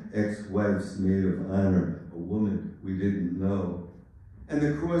man, ex-wife's maid of honor, a woman we didn't know. And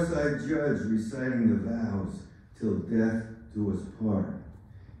the cross-eyed judge reciting the vows, till death do us part.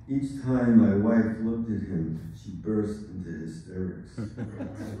 Each time my wife looked at him, she burst into hysterics.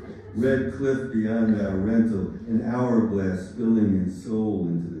 Red cliff beyond our rental, an hourglass spilling its soul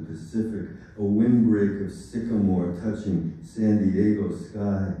into the Pacific, a windbreak of sycamore touching San Diego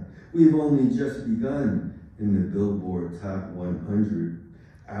sky. We've only just begun in the Billboard Top 100,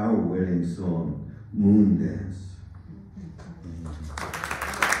 our wedding song, Moon Dance.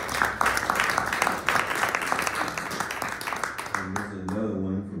 And there's another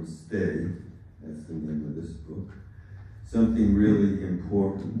one from Stay, that's the name of this book. Something really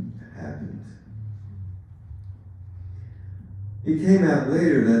important happened. It came out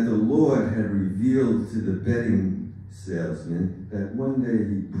later that the Lord had revealed to the bedding salesman that one day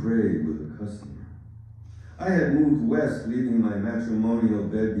he prayed with a customer. I had moved west, leaving my matrimonial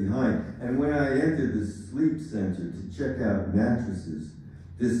bed behind, and when I entered the sleep center to check out mattresses,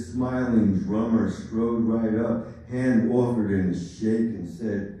 this smiling drummer strode right up, hand offered in a shake, and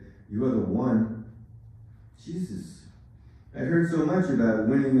said, "You're the one." Jesus. I heard so much about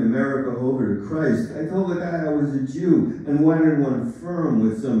winning America over to Christ. I told the guy I was a Jew and wanted one firm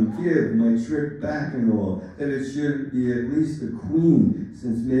with some give, my trip back and all, that it should be at least a queen,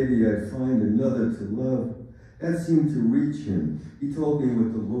 since maybe I'd find another to love. That seemed to reach him. He told me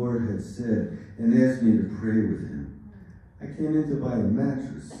what the Lord had said and asked me to pray with him. I came in to buy a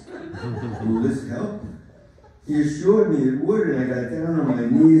mattress. Will this help? He assured me it would, and I got down on my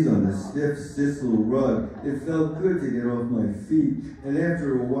knees on the stiff sisal rug. It felt good to get off my feet, and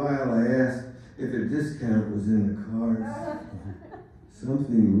after a while I asked if a discount was in the cards.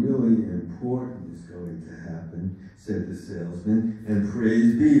 "Something really important is going to happen," said the salesman, and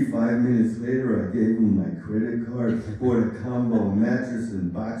praise be, 5 minutes later I gave him my credit card, bought a combo mattress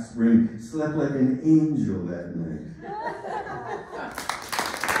and box spring, slept like an angel that night.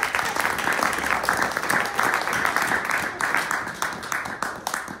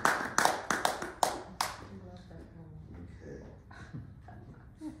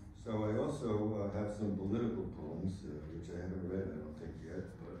 So I also have some political poems, which I haven't read, I don't think yet,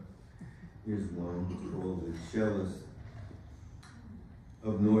 but here's one called "The Cellist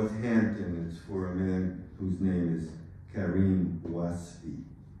of Northampton." It's for a man whose name is Karim Wasfi,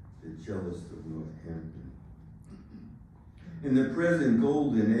 the cellist of Northampton. In the present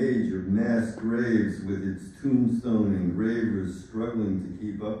golden age of mass graves, with its tombstone engravers struggling to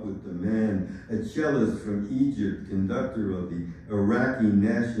keep up with the man, a cellist from Egypt, conductor of the Iraqi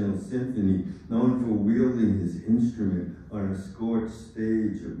National Symphony, known for wielding his instrument on a scorched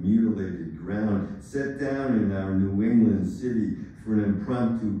stage of mutilated ground, sat down in our New England city for an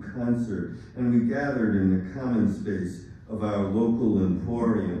impromptu concert, and we gathered in the common space of our local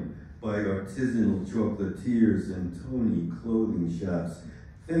emporium by artisanal chocolatiers and Tony clothing shops.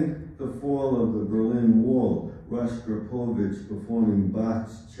 Think the fall of the Berlin Wall, Rostropovich performing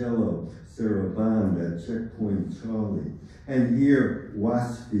Bach's cello, Sarabande at Checkpoint Charlie. And here,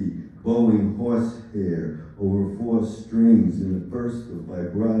 Wasfi bowing horsehair over 4 strings in a burst of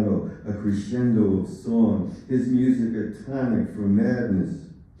vibrato, a crescendo of song, his music a tonic for madness.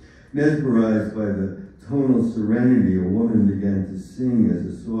 Mesmerized by the tonal serenity, a woman began to sing as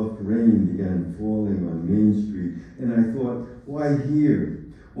a soft rain began falling on Main Street, and I thought, why here?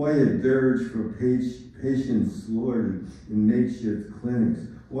 Why a dirge for patients slaughtered in makeshift clinics?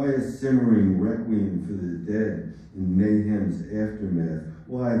 Why a simmering requiem for the dead in mayhem's aftermath?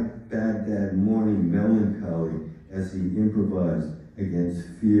 Why Baghdad morning melancholy as he improvised against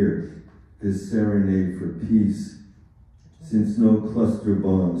fear, this serenade for peace? Since no cluster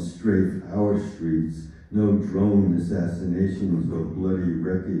bombs strafe our streets, no drone assassinations or bloody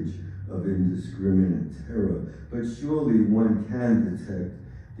wreckage of indiscriminate terror, but surely one can detect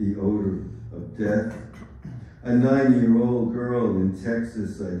the odor of death. A 9-year-old girl in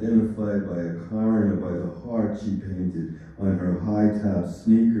Texas identified by a coroner by the heart she painted on her high-top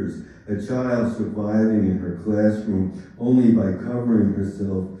sneakers, a child surviving in her classroom only by covering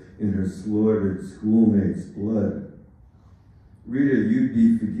herself in her slaughtered schoolmate's blood. Reader, you'd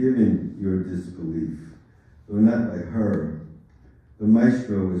be forgiven your disbelief, though not by her. The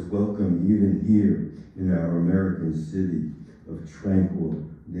maestro is welcome even here in our American city of tranquil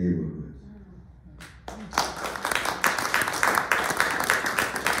neighborhoods.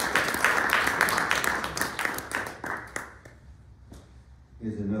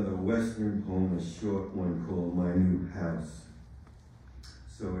 Here's another Western poem, a short one called "My New House."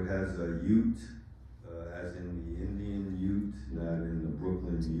 So it has a ute, as in the Indian ute, not in the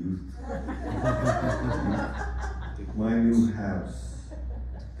Brooklyn youth. My new house.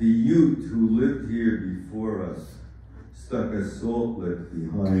 The ute who lived here before us stuck a salt lick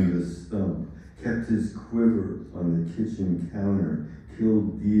behind the stump, kept his quiver on the kitchen counter,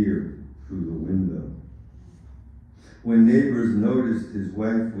 killed deer through the window. When neighbors noticed his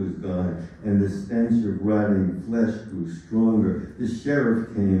wife was gone and the stench of rotting flesh grew stronger, the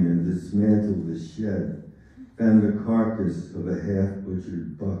sheriff came and dismantled the shed, found the carcass of a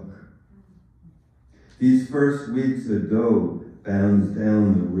half-butchered buck. These first weeks, a doe bounds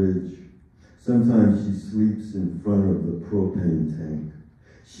down the ridge. Sometimes she sleeps in front of the propane tank.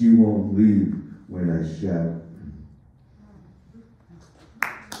 She won't leave when I shout.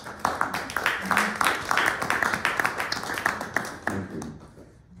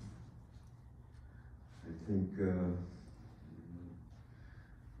 I think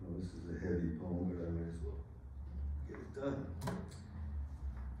heavy poem, but I might as well get it done.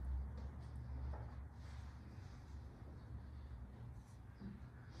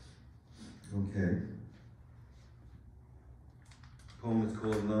 Okay. The poem is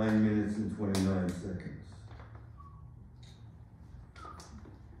called 9 minutes and 29 seconds.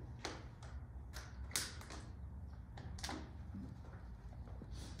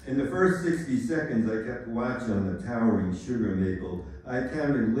 In the first 60 seconds, I kept watch on the towering sugar maple. I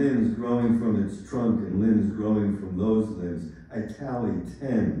counted limbs growing from its trunk and limbs growing from those limbs. I tallied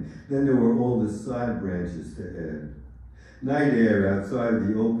 10. Then there were all the side branches to add. Night air outside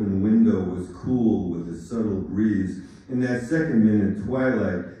the open window was cool with a subtle breeze. In that second minute,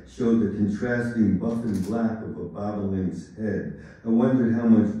 twilight showed the contrasting buff and black of a bobolink's head. I wondered how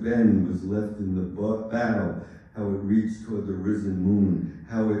much bend was left in the bow, how it reached toward the risen moon,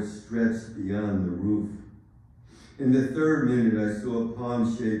 how it stretched beyond the roof. In the third minute, I saw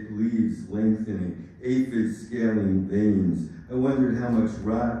palm-shaped leaves lengthening, aphid scaling veins. I wondered how much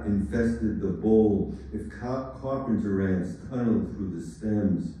rot infested the bowl if carpenter ants tunneled through the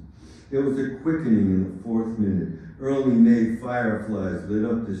stems. There was a quickening in the fourth minute. Early May fireflies lit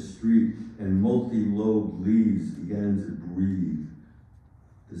up the street and multi-lobed leaves began to breathe.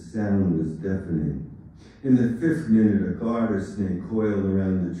 The sound was deafening. In the fifth minute, a garter snake coiled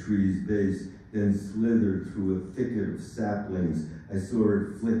around the tree's base, then slithered through a thicket of saplings. I saw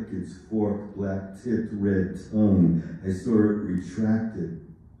it flick its forked, black-tipped red tongue. I saw it retract it.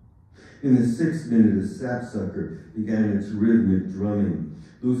 In the sixth minute, a sapsucker began its rhythmic drumming.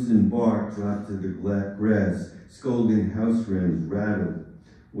 Loosened bark dropped to the grass. Scolding house wrens rattled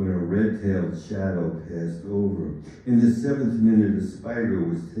when a red-tailed shadow passed over. In the seventh minute, a spider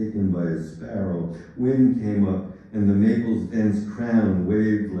was taken by a sparrow. Wind came up, and the maple's dense crown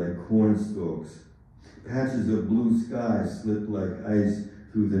waved like cornstalks. Patches of blue sky slipped like ice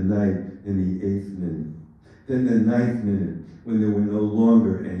through the night in the eighth minute. Then the ninth minute, when there were no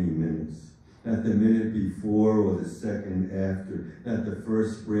longer any minutes. Not the minute before or the second after. Not the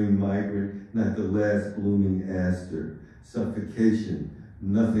first spring migrant, not the last blooming aster. Suffocation.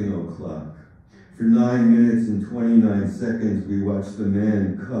 Nothing o'clock. For 9 minutes and 29 seconds, we watched the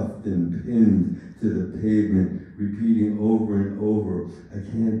man cuffed and pinned to the pavement, repeating over and over, "I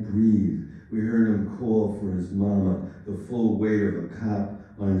can't breathe." We heard him call for his mama, the full weight of a cop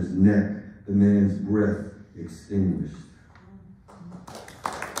on his neck, the man's breath extinguished.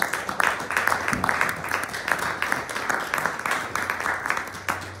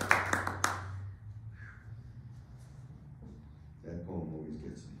 That poem always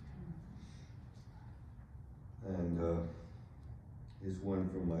gets me. And here's one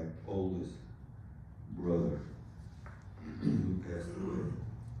from my oldest brother who passed away.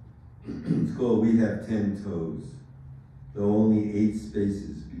 It's called We Have 10 Toes, though only 8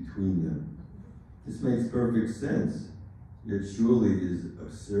 spaces between them. This makes perfect sense, yet surely is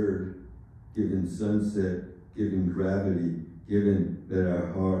absurd, given sunset, given gravity, given that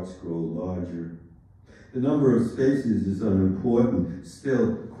our hearts grow larger. The number of spaces is unimportant.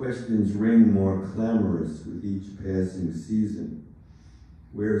 Still, questions ring more clamorous with each passing season.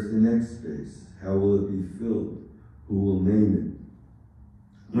 Where's the next space? How will it be filled? Who will name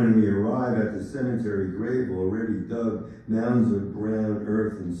it? When we arrive at the cemetery grave already dug, mounds of brown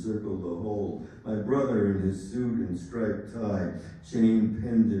earth encircle the hole. My brother in his suit and striped tie, chain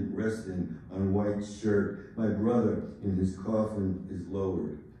pendant resting on white shirt. My brother in his coffin is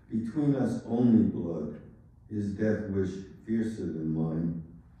lowered. Between us only blood, his death wish fiercer than mine.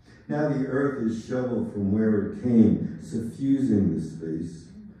 Now the earth is shoveled from where it came, suffusing the space.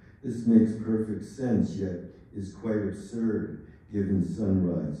 This makes perfect sense, yet is quite absurd, given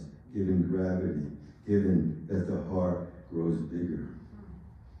sunrise, given gravity, given that the heart grows bigger.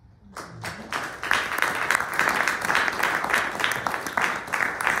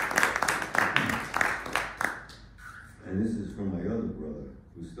 And this is from my other brother,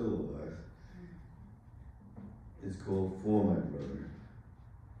 who's still alive. It's called For My Brother.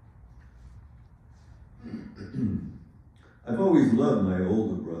 I've always loved my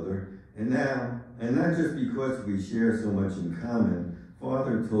older brother, and now, and not just because we share so much in common,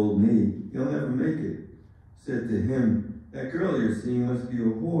 Father told me, "You'll never make it." Said to him, "That girl you're seeing must be a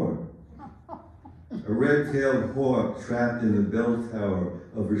whore." A red-tailed hawk trapped in the bell tower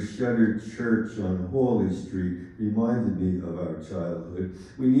of a shuttered church on Hawley Street reminded me of our childhood.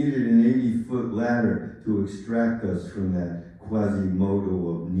 We needed an 80-foot ladder to extract us from that Quasimodo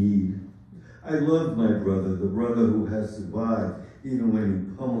of need. I loved my brother, the brother who has survived, even when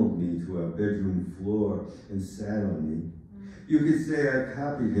he pummeled me to our bedroom floor and sat on me. You could say I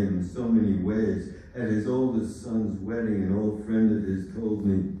copied him in so many ways. At his oldest son's wedding, an old friend of his told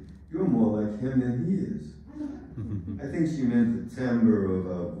me, You're more like him than he is. I think she meant the timbre of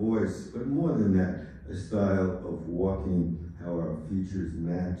our voice, but more than that, a style of walking, how our features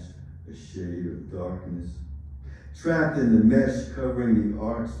matched, a shade of darkness. Trapped in the mesh covering the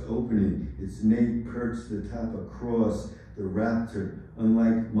arched opening, its mate perched atop a cross, the raptor,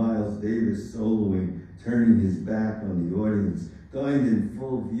 unlike Miles Davis soloing, turning his back on the audience, dined in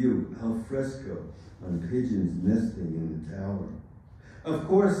full view, al fresco, on pigeons nesting in the tower. Of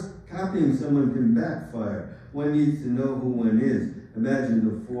course, copying someone can backfire. One needs to know who one is. Imagine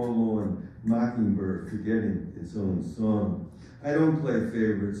the forlorn mockingbird forgetting its own song. I don't play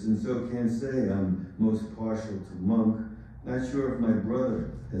favorites, and so can't say I'm most partial to Monk. Not sure if my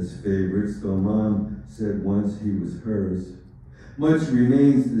brother has favorites, though Mom said once he was hers. Much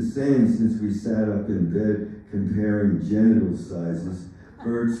remains the same since we sat up in bed comparing genital sizes.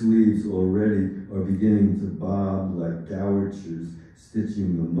 Birch leaves already are beginning to bob like dowitchers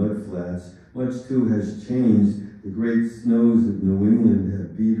stitching the mudflats. Much too has changed. The great snows of New England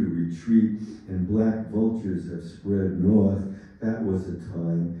have beat a retreat, and black vultures have spread north. That was a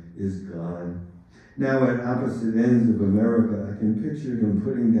time, is gone. Now at opposite ends of America, I can picture him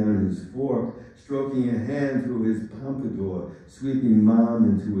putting down his fork, stroking a hand through his pompadour, sweeping Mom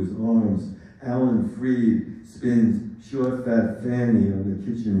into his arms. Alan Freed spins Short Fat Fanny on the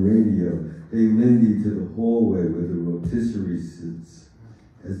kitchen radio. They Lindy to the hallway where the rotisserie sits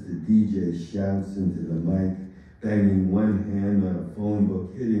as the DJ shouts into the mic, banging one hand on a phone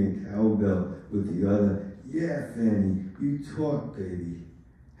book, hitting a cowbell with the other. Yeah, Fanny, you talk, baby.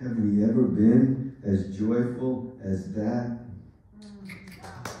 Have we ever been as joyful as that?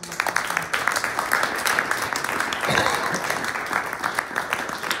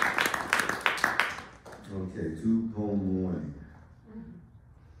 Okay, 2-poem warning.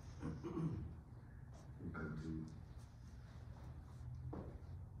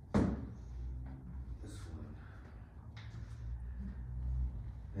 This one.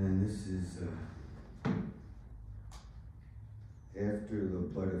 And this is After the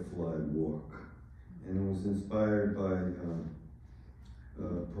Butterfly Walk. And it was inspired by a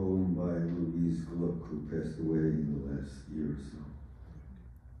poem by Louise Gluck, who passed away in the last year or so.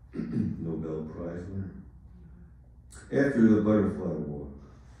 Nobel Prize winner. After the Butterfly Walk.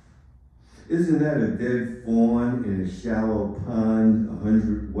 Isn't that a dead fawn in a shallow pond,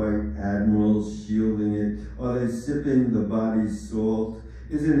 100 white admirals shielding it? Are they sipping the body's salt?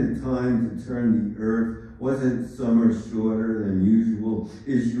 Isn't it time to turn the earth? Wasn't summer shorter than usual?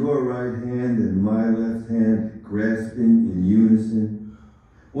 Is your right hand and my left hand grasping in unison?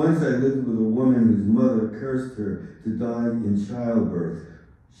 Once I lived with a woman whose mother cursed her to die in childbirth.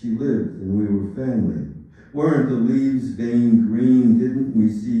 She lived and we were family. Weren't the leaves vein green? Didn't we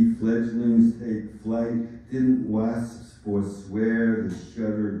see fledglings take flight? Didn't wasps forswear the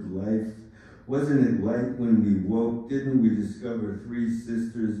shuddered life? Wasn't it light when we woke? Didn't we discover 3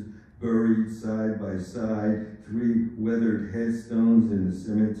 sisters buried side by side, 3 weathered headstones in the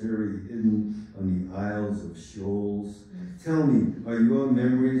cemetery hidden on the Isles of Shoals? Tell me, are your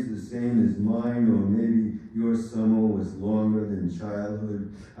memories the same as mine, or maybe your summer was longer than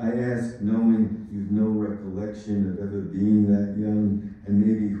childhood? I ask, knowing you've no recollection of ever being that young, and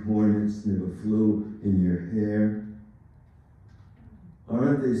maybe hornets never flew in your hair.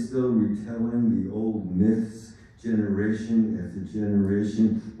 Aren't they still retelling the old myths, generation after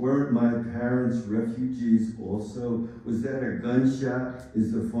generation? Weren't my parents refugees also? Was that a gunshot?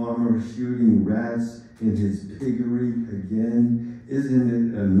 Is the farmer shooting rats in his piggery again? Isn't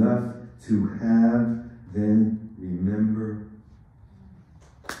it enough to have, then remember?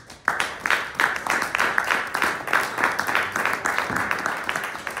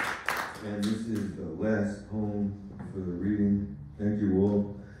 And this is the last poem for the reading. Thank you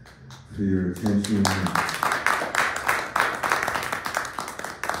all for your attention. And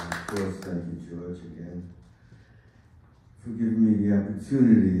of course, thank you, George, again, for giving me the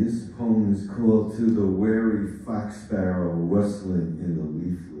opportunity. This poem is called To the Wary Fox Sparrow Rustling in the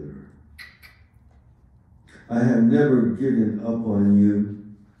Leaf Litter. I have never given up on you,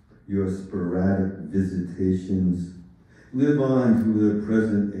 your sporadic visitations. Live on through the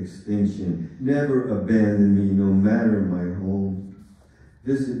present extinction. Never abandon me, no matter my home.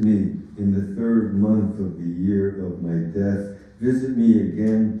 Visit me in the 3rd month of the year of my death. Visit me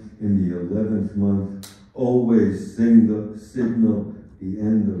again in the 11th month. Always signal the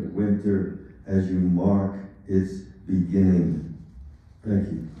end of winter as you mark its beginning. Thank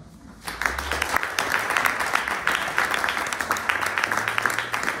you.